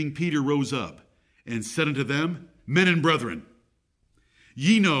disputing, Peter rose up and said unto them, men and brethren,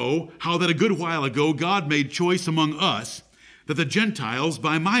 ye know how that a good while ago God made choice among us that the Gentiles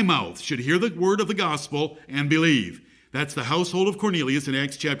by my mouth should hear the word of the gospel and believe. That's the household of Cornelius in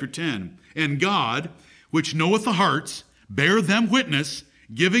Acts chapter 10. And God, which knoweth the hearts, bare them witness,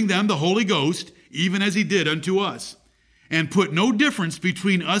 giving them the Holy Ghost, even as he did unto us, and put no difference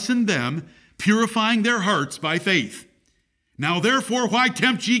between us and them, purifying their hearts by faith. Now therefore, why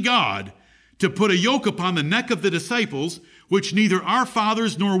tempt ye God to put a yoke upon the neck of the disciples, which neither our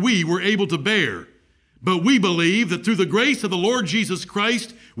fathers nor we were able to bear? But we believe that through the grace of the Lord Jesus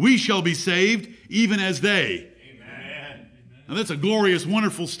Christ, we shall be saved, even as they. Amen. Now that's a glorious,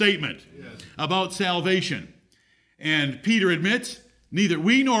 wonderful statement about salvation. And Peter admits, neither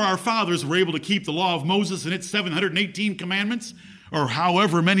we nor our fathers were able to keep the law of Moses and its 718 commandments, or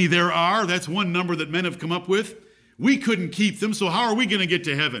however many there are. That's one number that men have come up with. We couldn't keep them, so how are we going to get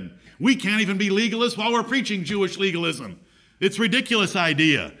to heaven? We can't even be legalists while we're preaching Jewish legalism. It's a ridiculous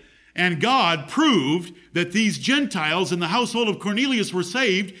idea. And God proved that these Gentiles in the household of Cornelius were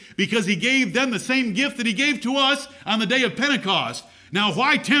saved because he gave them the same gift that he gave to us on the day of Pentecost. Now,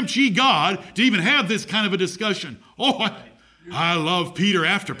 why tempt ye God to even have this kind of a discussion? Oh, I love Peter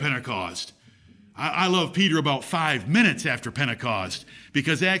after Pentecost. I love Peter about 5 minutes after Pentecost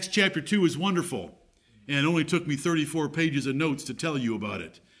because Acts chapter 2 is wonderful. And it only took me 34 pages of notes to tell you about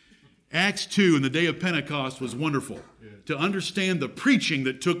it. Acts 2 and the day of Pentecost was wonderful. To understand the preaching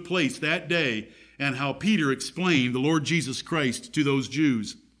that took place that day and how Peter explained the Lord Jesus Christ to those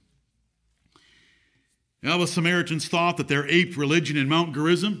Jews. Now the Samaritans thought that their aped religion in Mount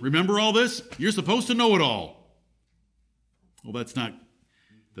Gerizim. Remember all this? You're supposed to know it all. Well, that's not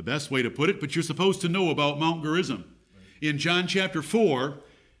the best way to put it, but you're supposed to know about Mount Gerizim. In John chapter 4,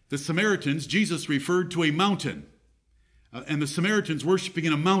 the Samaritans, Jesus referred to a mountain. And the Samaritans worshiping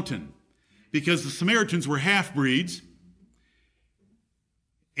in a mountain. Because the Samaritans were half-breeds.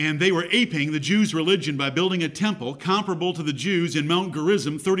 And they were aping the Jews' religion by building a temple comparable to the Jews in Mount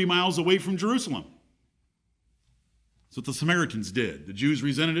Gerizim, 30 miles away from Jerusalem. That's what the Samaritans did. The Jews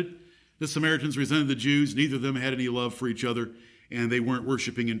resented it. The Samaritans resented the Jews. Neither of them had any love for each other, and they weren't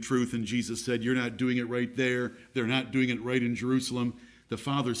worshiping in truth. And Jesus said, you're not doing it right there. They're not doing it right in Jerusalem. The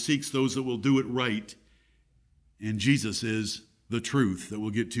Father seeks those that will do it right. And Jesus is the truth that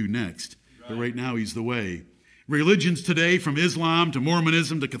we'll get to next. Right. But right now, he's the way. Religions today, from Islam to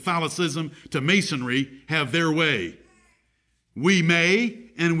Mormonism to Catholicism to Masonry, have their way. We may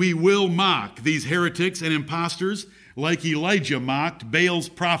and we will mock these heretics and impostors like Elijah mocked Baal's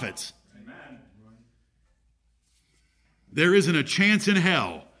prophets. Amen. There isn't a chance in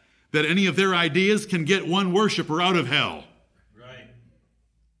hell that any of their ideas can get one worshiper out of hell. Right.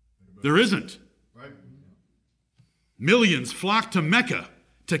 There isn't. Right. Millions flock to Mecca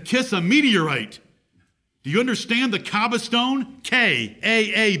to kiss a meteorite. Do you understand the Kaaba stone? Kaaba,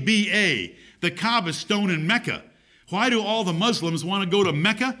 the Kaaba stone in Mecca. Why do all the Muslims want to go to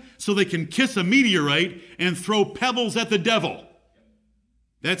Mecca? So they can kiss a meteorite and throw pebbles at the devil.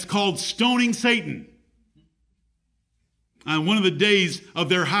 That's called stoning Satan. On one of the days of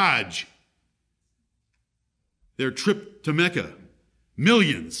their Hajj, their trip to Mecca,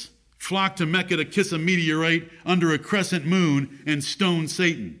 millions flock to Mecca to kiss a meteorite under a crescent moon and stone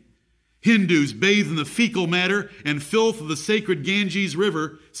Satan. Hindus bathe in the fecal matter and filth of the sacred Ganges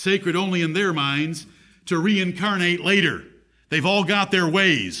River, sacred only in their minds, to reincarnate later. They've all got their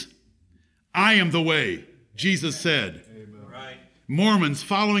ways. I am the way, Jesus said. Right. Mormons,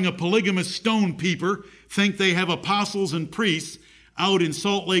 following a polygamous stone peeper, think they have apostles and priests out in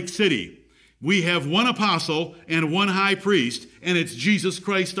Salt Lake City. We have one apostle and one high priest, and it's Jesus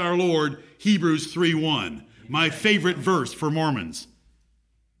Christ our Lord, Hebrews 3:1. My favorite verse for Mormons.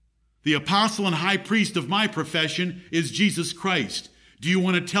 The apostle and high priest of my profession is Jesus Christ. Do you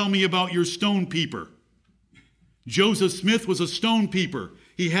want to tell me about your stone peeper? Joseph Smith was a stone peeper.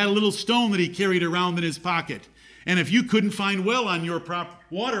 He had a little stone that he carried around in his pocket. And if you couldn't find water on your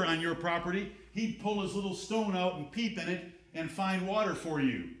property, he'd pull his little stone out and peep in it and find water for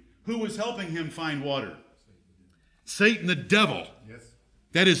you. Who was helping him find water? Satan, the devil. Yes.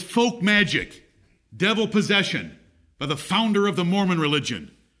 That is folk magic, devil possession by the founder of the Mormon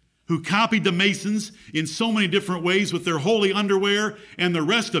religion, who copied the Masons in so many different ways with their holy underwear and the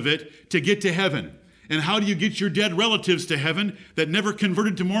rest of it to get to heaven. And how do you get your dead relatives to heaven that never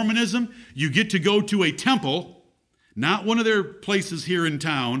converted to Mormonism? You get to go to a temple, not one of their places here in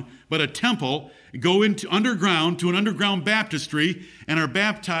town, but a temple, go into underground to an underground baptistry and are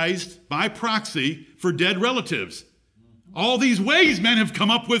baptized by proxy for dead relatives. All these ways men have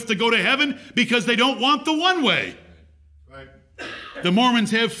come up with to go to heaven because they don't want the one way. Right. The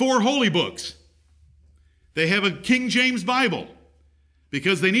Mormons have 4 holy books. They have a King James Bible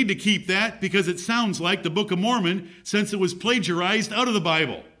because they need to keep that because it sounds like the Book of Mormon since it was plagiarized out of the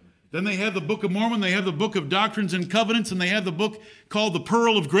Bible. Then they have the Book of Mormon, they have the Book of Doctrines and Covenants, and they have the book called the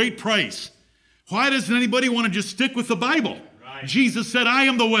Pearl of Great Price. Why doesn't anybody want to just stick with the Bible? Right. Jesus said, I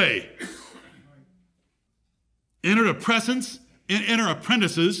am the way. Enter apprentices,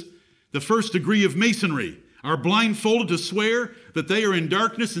 the first degree of Masonry, are blindfolded to swear that they are in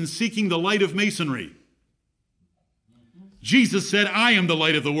darkness and seeking the light of Masonry. Jesus said, I am the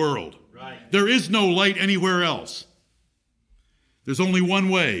light of the world. Right. There is no light anywhere else. There's only one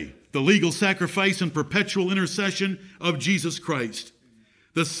way, the legal sacrifice and perpetual intercession of Jesus Christ.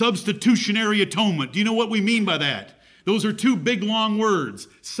 The substitutionary atonement. Do you know what we mean by that? Those are 2 big, long words.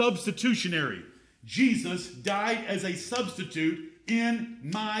 Substitutionary. Jesus died as a substitute in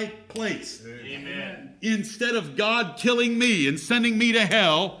my place. Amen. Instead of God killing me and sending me to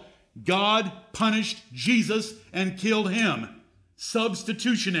hell, God punished Jesus and killed him.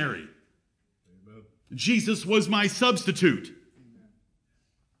 Substitutionary. Amen. Jesus was my substitute.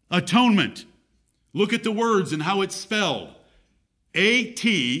 Atonement. Look at the words and how it's spelled.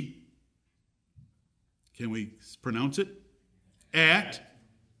 A-T, can we pronounce it? At-O-N-E.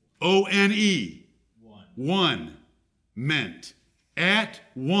 One. Meant. At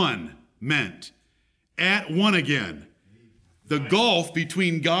one meant. At one again. The gulf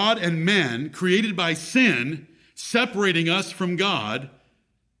between God and men, created by sin, separating us from God,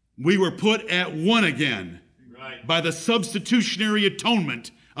 we were put at one again by the substitutionary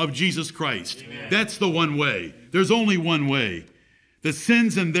atonement of Jesus Christ. Amen. That's the one way. There's only one way. The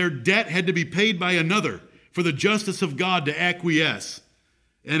sins and their debt had to be paid by another for the justice of God to acquiesce.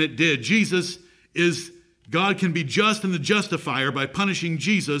 And it did. God can be just and the justifier by punishing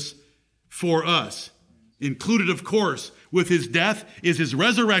Jesus for us. Included, of course, with his death is his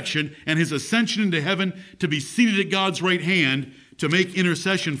resurrection and his ascension into heaven to be seated at God's right hand to make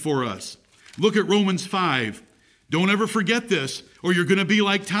intercession for us. Look at Romans 5. Don't ever forget this, or you're going to be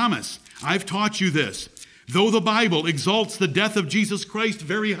like Thomas. I've taught you this. Though the Bible exalts the death of Jesus Christ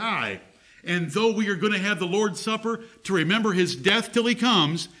very high, and though we are going to have the Lord's Supper to remember his death till he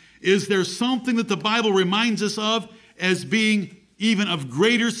comes, is there something that the Bible reminds us of as being even of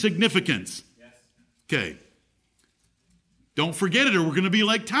greater significance? Yes. Okay. Don't forget it or we're going to be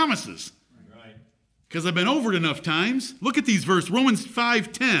like Thomas's. Right. Because I've been over it enough times. Look at these verses, Romans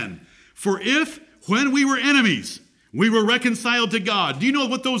 5:10. For if, when we were enemies, we were reconciled to God. Do you know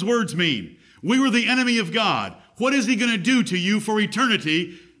what those words mean? We were the enemy of God. What is he going to do to you for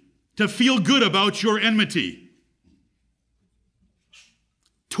eternity to feel good about your enmity?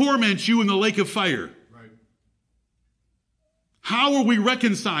 Torment you in the lake of fire. Right. How are we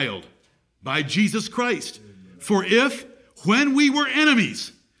reconciled? By Jesus Christ. For if, when we were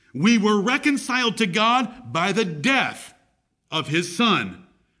enemies, we were reconciled to God by the death of his Son.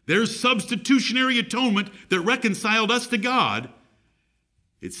 There's substitutionary atonement that reconciled us to God.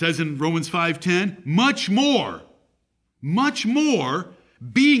 It says in Romans 5:10, much more,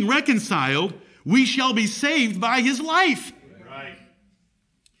 being reconciled, we shall be saved by his life. Right.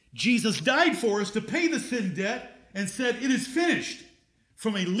 Jesus died for us to pay the sin debt and said, it is finished,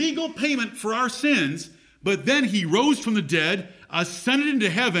 from a legal payment for our sins. But then he rose from the dead, ascended into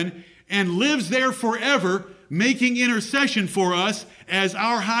heaven, and lives there forever, making intercession for us as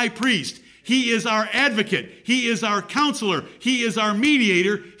our high priest. He is our advocate. He is our counselor. He is our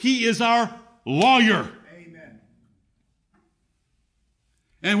mediator. He is our lawyer. Amen.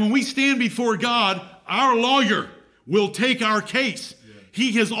 And when we stand before God, our lawyer will take our case. Yeah.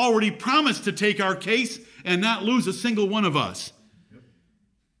 He has already promised to take our case and not lose a single one of us. Yep.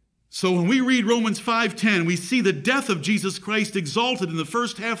 So when we read Romans 5:10, we see the death of Jesus Christ exalted in the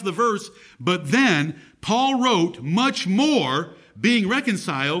first half of the verse, but then Paul wrote, much more, being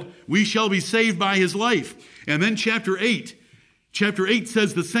reconciled, we shall be saved by his life. And then chapter 8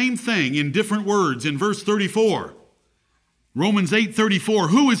 says the same thing in different words in verse 34. Romans 8:34,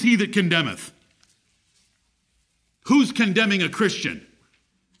 who is he that condemneth? Who's condemning a Christian?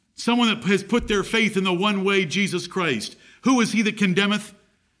 Someone that has put their faith in the one way, Jesus Christ. Who is he that condemneth?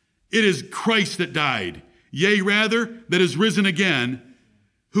 It is Christ that died, yea, rather, that is risen again,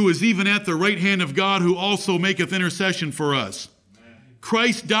 who is even at the right hand of God, who also maketh intercession for us.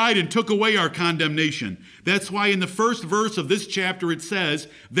 Christ died and took away our condemnation. That's why in the first verse of this chapter it says,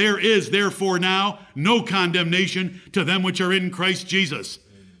 there is therefore now no condemnation to them which are in Christ Jesus.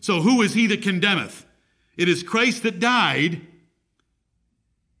 So who is he that condemneth? It is Christ that died,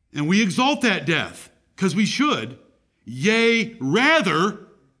 and we exalt that death, because we should. Yea, rather,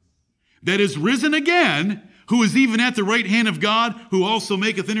 that is risen again, who is even at the right hand of God, who also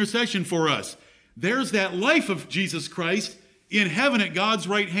maketh intercession for us. There's that life of Jesus Christ in heaven at God's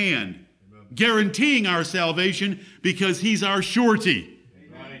right hand, guaranteeing our salvation because he's our surety.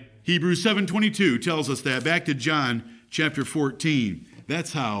 Amen. Hebrews 7:22 tells us that. Back to John chapter 14.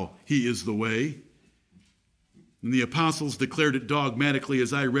 That's how he is the way. And the apostles declared it dogmatically,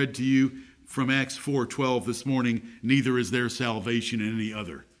 as I read to you from Acts 4:12 this morning, neither is there salvation in any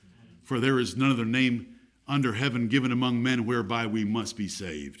other. For there is none other name under heaven given among men whereby we must be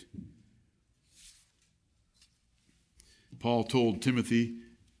saved. Paul told Timothy,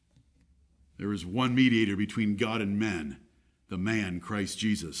 there is one mediator between God and men, the man, Christ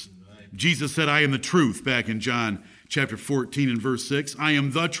Jesus. Right. Jesus said, I am the truth, back in John chapter 14 and verse 6. I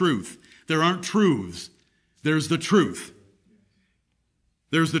am the truth. There aren't truths. There's the truth.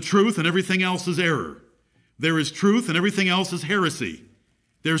 There's the truth and everything else is error. There is truth and everything else is heresy.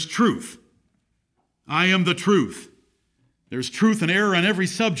 There's truth. I am the truth. There's truth and error on every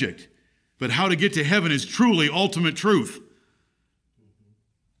subject. But how to get to heaven is truly ultimate truth.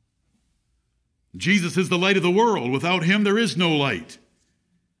 Jesus is the light of the world. Without him, there is no light,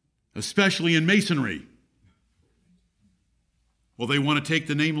 especially in Masonry. Well, they want to take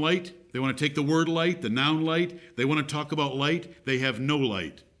the name light. They want to take the word light, the noun light. They want to talk about light. They have no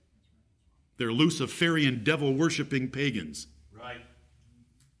light. They're Luciferian, devil-worshiping pagans. Right.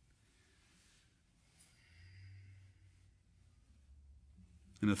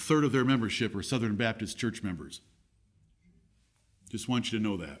 And a third of their membership are Southern Baptist church members. Just want you to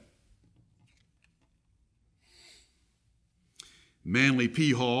know that. Manly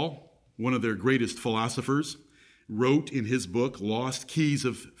P. Hall, one of their greatest philosophers, wrote in his book, Lost Keys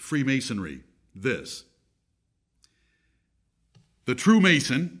of Freemasonry, this: the true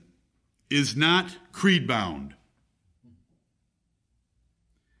Mason is not creed-bound.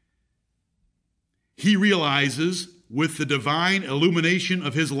 He realizes, with the divine illumination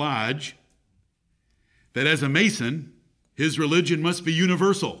of his lodge, that as a Mason, his religion must be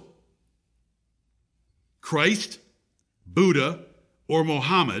universal. Christ, Buddha, or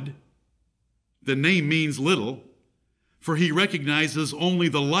Mohammed the name means little, for he recognizes only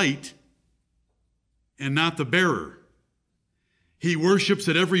the light and not the bearer. He worships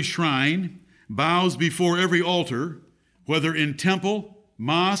at every shrine, bows before every altar, whether in temple,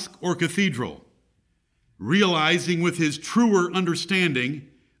 mosque, or cathedral, realizing with his truer understanding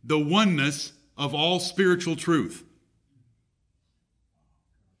the oneness of all spiritual truth.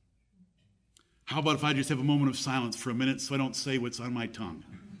 How about if I just have a moment of silence for a minute so I don't say what's on my tongue?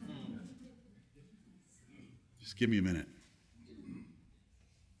 Just give me a minute.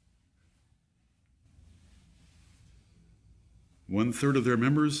 One-third of their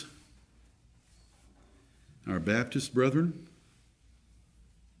members are Baptist brethren.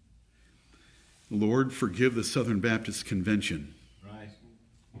 Lord, forgive the Southern Baptist Convention. Right.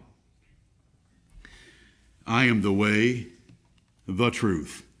 I am the way, the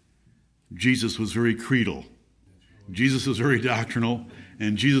truth. Jesus was very creedal. Jesus was very doctrinal,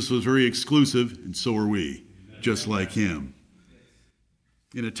 and Jesus was very exclusive, and so are we, just like him.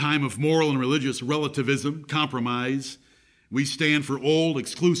 In a time of moral and religious relativism, compromise, we stand for old,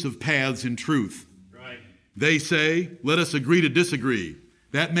 exclusive paths in truth. Right. They say, let us agree to disagree.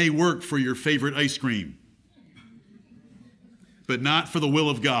 That may work for your favorite ice cream, but not for the will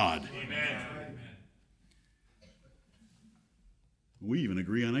of God. Amen. We even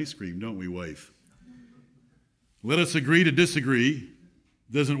agree on ice cream, don't we, wife? Let us agree to disagree.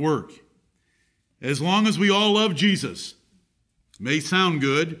 Doesn't work. As long as we all love Jesus, may sound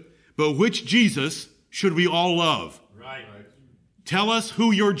good, but which Jesus should we all love? Right. Tell us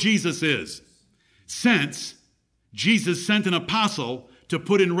who your Jesus is. Since Jesus sent an apostle to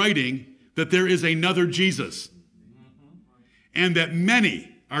put in writing that there is another Jesus, and that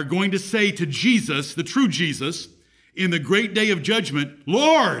many are going to say to Jesus, the true Jesus, in the great day of judgment,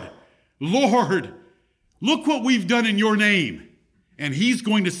 Lord, Lord, look what we've done in your name. And he's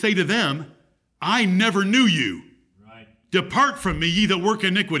going to say to them, I never knew you. Right. Depart from me, ye that work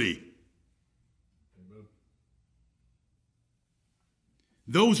iniquity.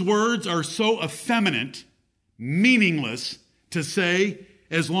 Those words are so effeminate, meaningless to say,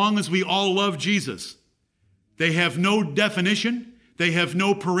 as long as we all love Jesus. They have no definition. They have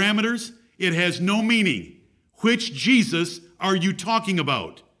no parameters. It has no meaning. Which Jesus are you talking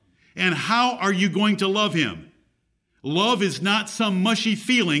about? And how are you going to love him? Love is not some mushy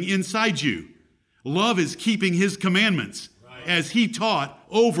feeling inside you. Love is keeping his commandments, as he taught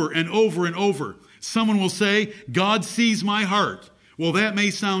over and over and over. Someone will say, God sees my heart. Well, that may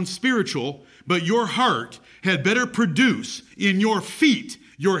sound spiritual, but your heart had better produce in your feet,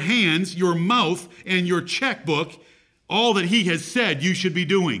 your hands, your mouth, and your checkbook all that he has said you should be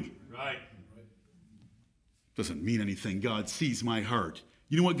doing. Right. Doesn't mean anything. God sees my heart.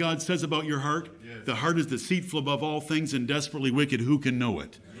 You know what God says about your heart? Yes. The heart is deceitful above all things and desperately wicked. Who can know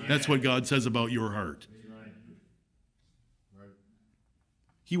it? Right. That's what God says about your heart. Right. Right.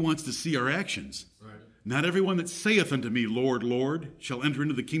 He wants to see our actions. Right. Not everyone that saith unto me, Lord, Lord, shall enter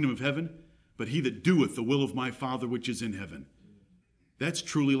into the kingdom of heaven, but he that doeth the will of my Father which is in heaven. That's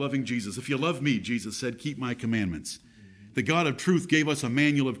truly loving Jesus. If you love me, Jesus said, keep my commandments. The God of truth gave us a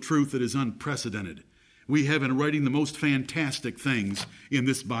manual of truth that is unprecedented. We have in writing the most fantastic things in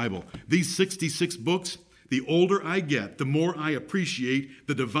this Bible. These 66 books, the older I get, the more I appreciate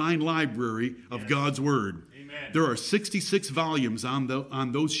the divine library of God's Word. Amen. There are 66 volumes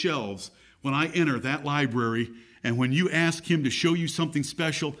on those shelves when I enter that library, and when you ask him to show you something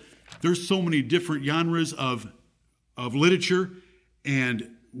special, there's so many different genres of literature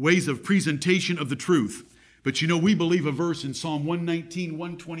and ways of presentation of the truth. But you know, we believe a verse in Psalm 119,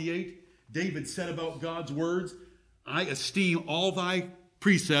 128. David said about God's words, I esteem all thy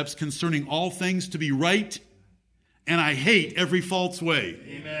precepts concerning all things to be right, and I hate every false way.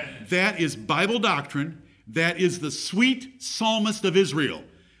 Amen. That is Bible doctrine. That is the sweet psalmist of Israel.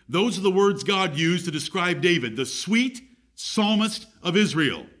 Those are the words God used to describe David, the sweet psalmist of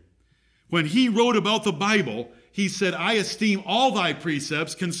Israel. When he wrote about the Bible, he said, I esteem all thy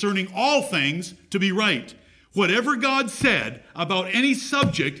precepts concerning all things to be right. Whatever God said about any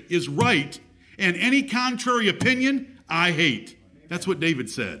subject is right, and any contrary opinion, I hate. That's what David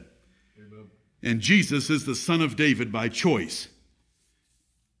said. And Jesus is the son of David by choice,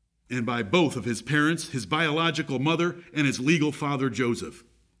 and by both of his parents, his biological mother and his legal father, Joseph.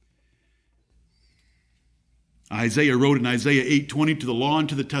 Isaiah wrote in Isaiah 8:20, to the law and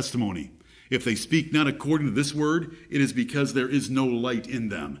to the testimony. If they speak not according to this word, it is because there is no light in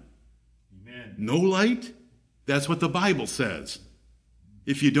them. Amen. No light? That's what the Bible says.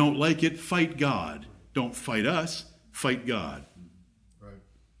 If you don't like it, fight God. Don't fight us, fight God. Right.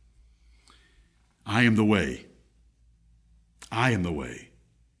 I am the way. I am the way.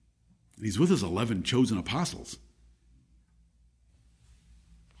 And he's with his 11 chosen apostles.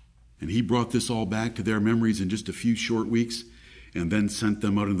 And he brought this all back to their memories in just a few short weeks and then sent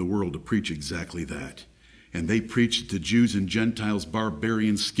them out in the world to preach exactly that. And they preached to Jews and Gentiles,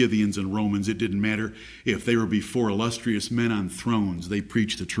 barbarians, Scythians, and Romans. It didn't matter if they were before illustrious men on thrones. They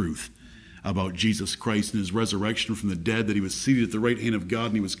preached the truth about Jesus Christ and his resurrection from the dead, that he was seated at the right hand of God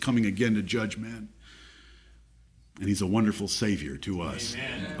and he was coming again to judge men. And he's a wonderful Savior to us.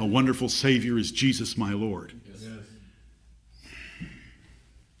 Amen. A wonderful Savior is Jesus, my Lord. Yes.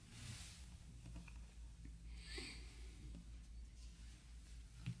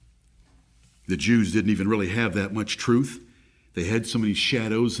 The Jews didn't even really have that much truth. They had so many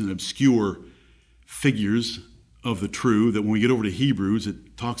shadows and obscure figures of the true that when we get over to Hebrews,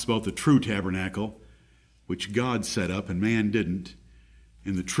 it talks about the true tabernacle, which God set up and man didn't,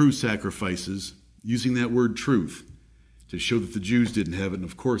 and the true sacrifices, using that word truth to show that the Jews didn't have it, and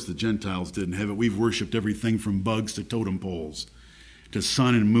of course the Gentiles didn't have it. We've worshipped everything from bugs to totem poles, to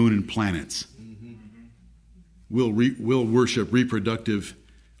sun and moon and planets. We'll worship reproductive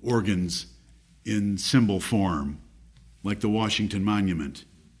organs in symbol form, like the Washington Monument.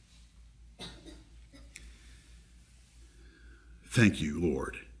 Thank you,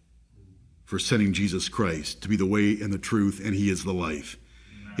 Lord, for sending Jesus Christ to be the way and the truth, and he is the life.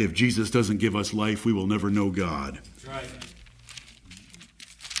 Amen. If Jesus doesn't give us life, we will never know God. That's right.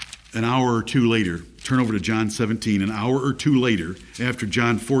 An hour or two later, turn over to John 17, an hour or two later, after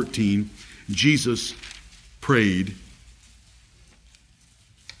John 14, Jesus prayed.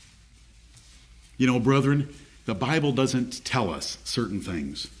 You know, brethren, the Bible doesn't tell us certain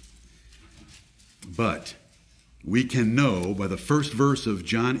things, but we can know by the first verse of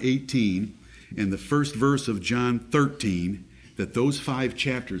John 18 and the first verse of John 13 that those 5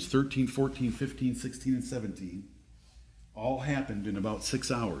 chapters, 13, 14, 15, 16, and 17, all happened in about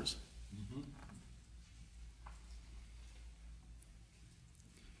 6 hours.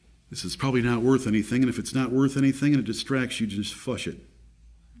 This is probably not worth anything, and if it's not worth anything and it distracts you, just flush it.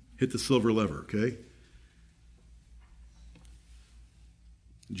 Hit the silver lever, okay?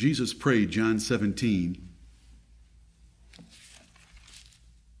 Jesus prayed, John 17.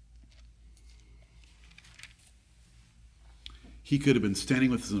 He could have been standing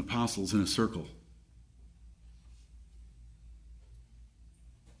with his apostles in a circle.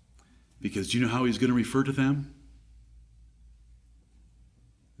 Because do you know how he's going to refer to them?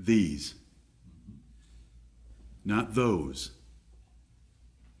 These. Not those.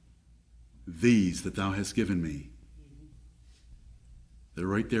 These that thou hast given me. They're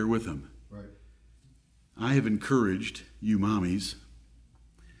right there with him. Right. I have encouraged you mommies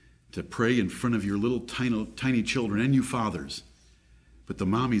to pray in front of your little tiny children and you fathers. But the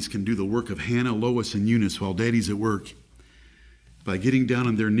mommies can do the work of Hannah, Lois, and Eunice while daddy's at work by getting down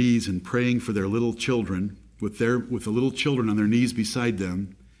on their knees and praying for their little children with the little children on their knees beside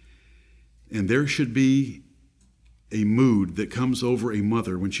them. And there should be a mood that comes over a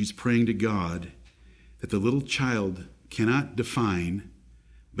mother when she's praying to God that the little child cannot define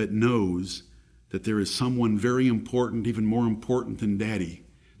but knows that there is someone very important, even more important than daddy,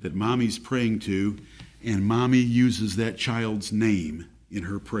 that mommy's praying to, and mommy uses that child's name in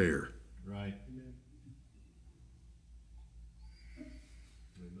her prayer. Right.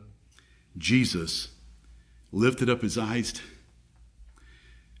 Jesus lifted up his eyes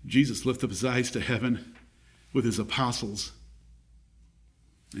to heaven with his apostles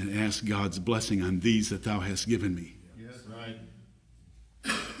and asked God's blessing on these that thou hast given me. Yes, right.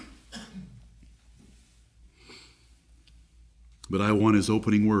 But I want his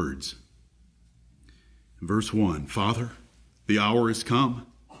opening words. Verse 1, Father, the hour is come.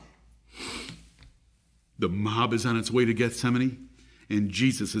 The mob is on its way to Gethsemane, and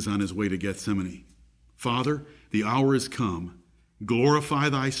Jesus is on his way to Gethsemane. Father, the hour is come. Glorify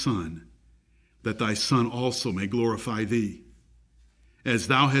thy Son, that thy Son also may glorify thee, as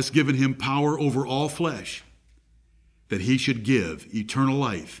thou hast given him power over all flesh, that he should give eternal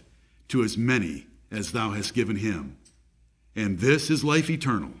life to as many as thou hast given him. And this is life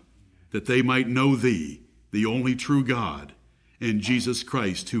eternal, that they might know thee, the only true God, and Jesus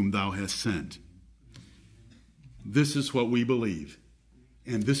Christ, whom thou hast sent. This is what we believe,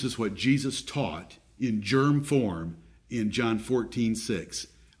 and this is what Jesus taught in germ form in John 14:6.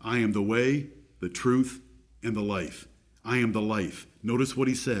 I am the way, the truth, and the life. I am the life. Notice what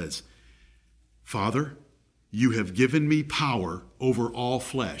he says. Father, you have given me power over all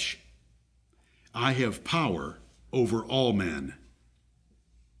flesh. I have power over all men.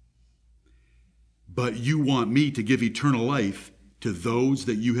 But you want me to give eternal life to those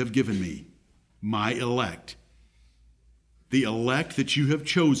that you have given me, my elect. the elect that you have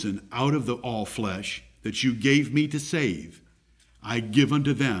chosen out of all flesh, that you gave me to save, I give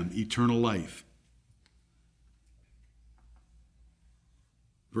unto them eternal life.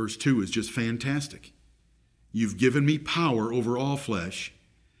 Verse 2 is just fantastic. You've given me power over all flesh,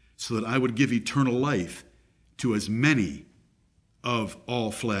 so that I would give eternal life to as many of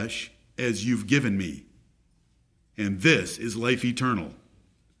all flesh as you've given me. And this is life eternal,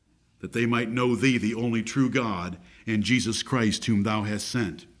 that they might know thee, the only true God, and Jesus Christ, whom thou hast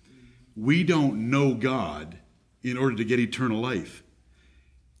sent. We don't know God in order to get eternal life.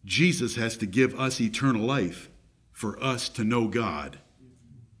 Jesus has to give us eternal life for us to know God.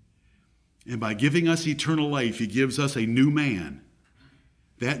 And by giving us eternal life, he gives us a new man.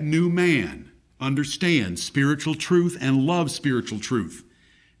 That new man understands spiritual truth and loves spiritual truth.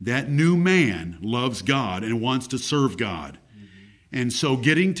 That new man loves God and wants to serve God. And so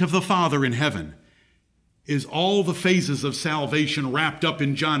getting to the Father in heaven is all the phases of salvation wrapped up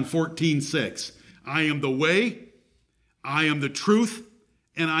in John 14:6. I am the way, I am the truth,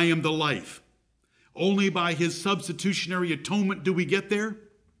 and I am the life. Only by his substitutionary atonement do we get there.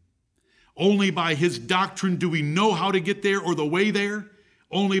 Only by his doctrine do we know how to get there or the way there.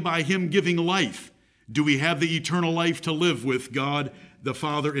 Only by him giving life do we have the eternal life to live with God the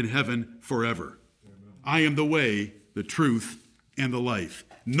Father in heaven forever. Amen. I am the way, the truth, and the life.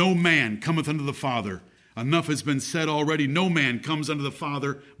 No man cometh unto the Father. Enough has been said already. No man comes unto the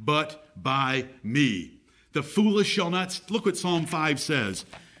Father but by me. The foolish shall not... Look what Psalm 5 says.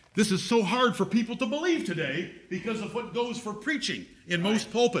 This is so hard for people to believe today because of what goes for preaching in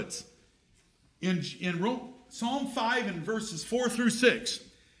most pulpits. In Psalm 5 and verses 4 through 6,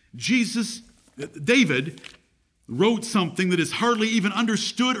 David wrote something that is hardly even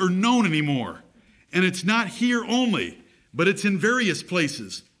understood or known anymore. And it's not here only, but it's in various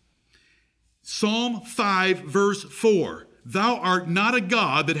places. Psalm 5, verse 4, thou art not a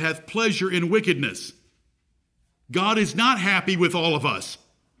God that hath pleasure in wickedness. God is not happy with all of us.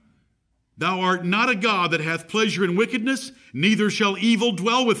 Thou art not a God that hath pleasure in wickedness, neither shall evil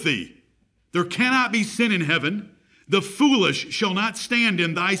dwell with thee. There cannot be sin in heaven. The foolish shall not stand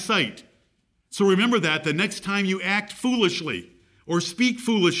in thy sight. So remember that the next time you act foolishly or speak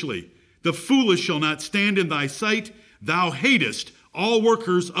foolishly, the foolish shall not stand in thy sight. Thou hatest all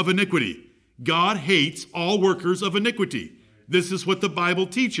workers of iniquity. God hates all workers of iniquity. This is what the Bible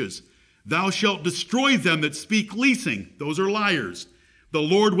teaches. Thou shalt destroy them that speak leasing. Those are liars. The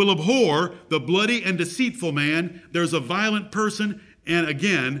Lord will abhor the bloody and deceitful man. There's a violent person and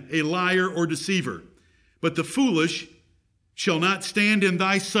again a liar or deceiver. But the foolish shall not stand in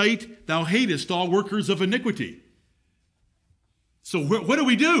thy sight. Thou hatest all workers of iniquity. So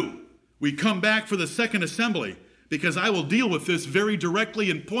what do? We come back for the second assembly, because I will deal with this very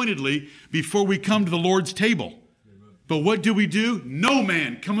directly and pointedly before we come to the Lord's table. Amen. But what do? No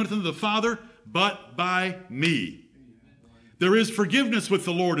man cometh unto the Father but by me. There is forgiveness with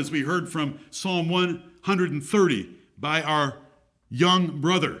the Lord, as we heard from Psalm 130 by our young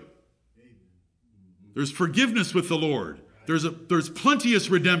brother. There's forgiveness with the Lord. There's plenteous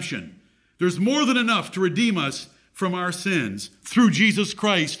redemption. There's more than enough to redeem us from our sins through Jesus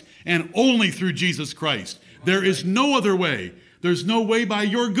Christ and only through Jesus Christ. There is no other way. There's no way by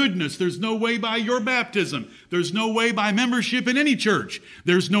your goodness. There's no way by your baptism. There's no way by membership in any church.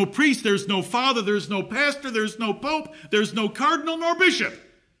 There's no priest. There's no father. There's no pastor. There's no pope. There's no cardinal nor bishop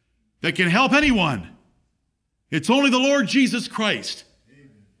that can help anyone. It's only the Lord Jesus Christ.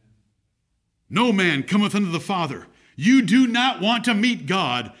 No man cometh unto the Father. You do not want to meet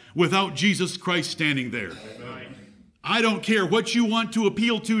God without Jesus Christ standing there. I don't care what you want to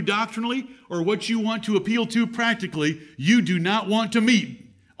appeal to doctrinally or what you want to appeal to practically. You do not want to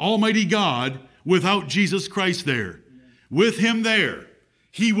meet Almighty God without Jesus Christ there. With him there,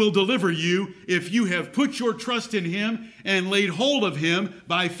 he will deliver you if you have put your trust in him and laid hold of him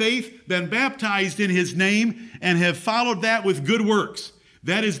by faith, been baptized in his name, and have followed that with good works.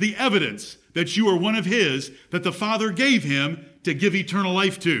 That is the evidence that you are one of his, that the Father gave him to give eternal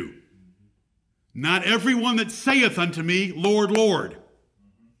life to. Not everyone that saith unto me, Lord, Lord.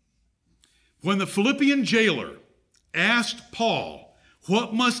 When the Philippian jailer asked Paul,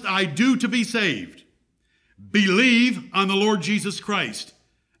 what must I do to be saved? Believe on the Lord Jesus Christ,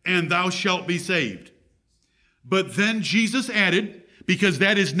 and thou shalt be saved. But then Jesus added, because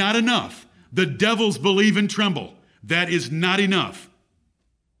that is not enough. The devils believe and tremble. That is not enough.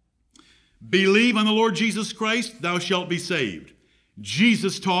 Believe on the Lord Jesus Christ, thou shalt be saved.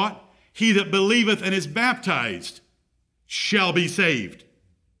 Jesus taught, he that believeth and is baptized shall be saved.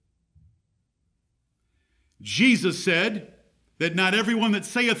 Jesus said that not everyone that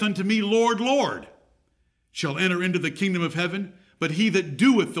saith unto me, Lord, Lord, shall enter into the kingdom of heaven, but he that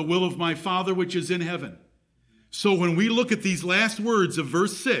doeth the will of my Father which is in heaven. So when we look at these last words of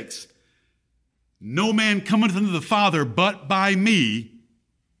verse 6, no man cometh unto the Father but by me,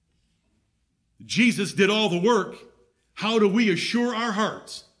 Jesus did all the work. How do we assure our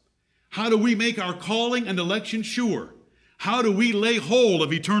hearts? How do we make our calling and election sure? How do we lay hold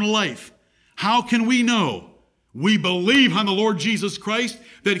of eternal life? How can we know? We believe on the Lord Jesus Christ,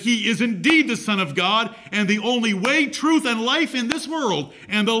 that he is indeed the Son of God and the only way, truth, and life in this world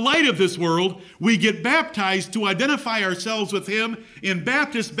and the light of this world. We get baptized to identify ourselves with him in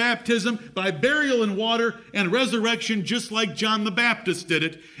Baptist baptism by burial in water and resurrection, just like John the Baptist did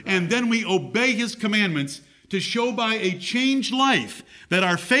it. And then we obey his commandments to show by a changed life that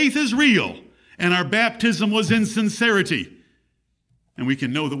our faith is real and our baptism was in sincerity. And we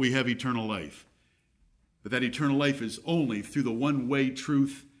can know that we have eternal life. But that eternal life is only through the one-way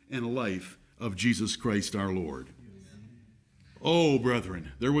truth and life of Jesus Christ our Lord. Oh,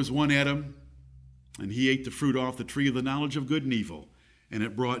 brethren, there was one Adam, and he ate the fruit off the tree of the knowledge of good and evil, and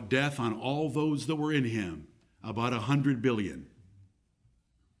it brought death on all those that were in him, about 100 billion.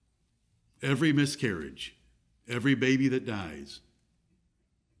 Every miscarriage, every baby that dies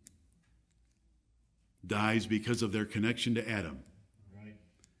because of their connection to Adam.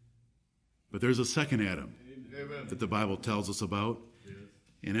 But there's a second Adam that the Bible tells us about.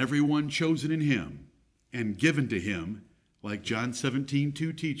 And everyone chosen in him and given to him, like John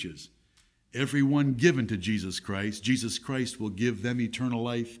 17:2 teaches, everyone given to Jesus Christ will give them eternal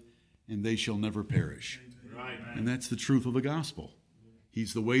life, and they shall never perish. Right. And that's the truth of the gospel.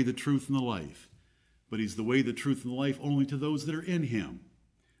 He's the way, the truth, and the life. But he's the way, the truth, and the life only to those that are in him.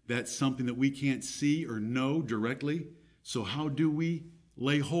 That's something that we can't see or know directly. So how do we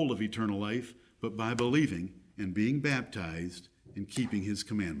lay hold of eternal life? But by believing and being baptized and keeping his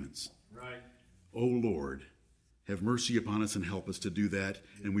commandments. Right. O Lord, have mercy upon us and help us to do that.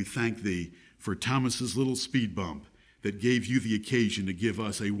 And we thank thee for Thomas's little speed bump that gave you the occasion to give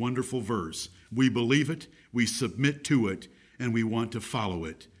us a wonderful verse. We believe it, we submit to it, and we want to follow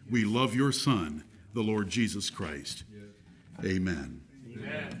it. We love your Son, the Lord Jesus Christ. Amen.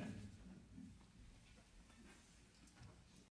 Amen.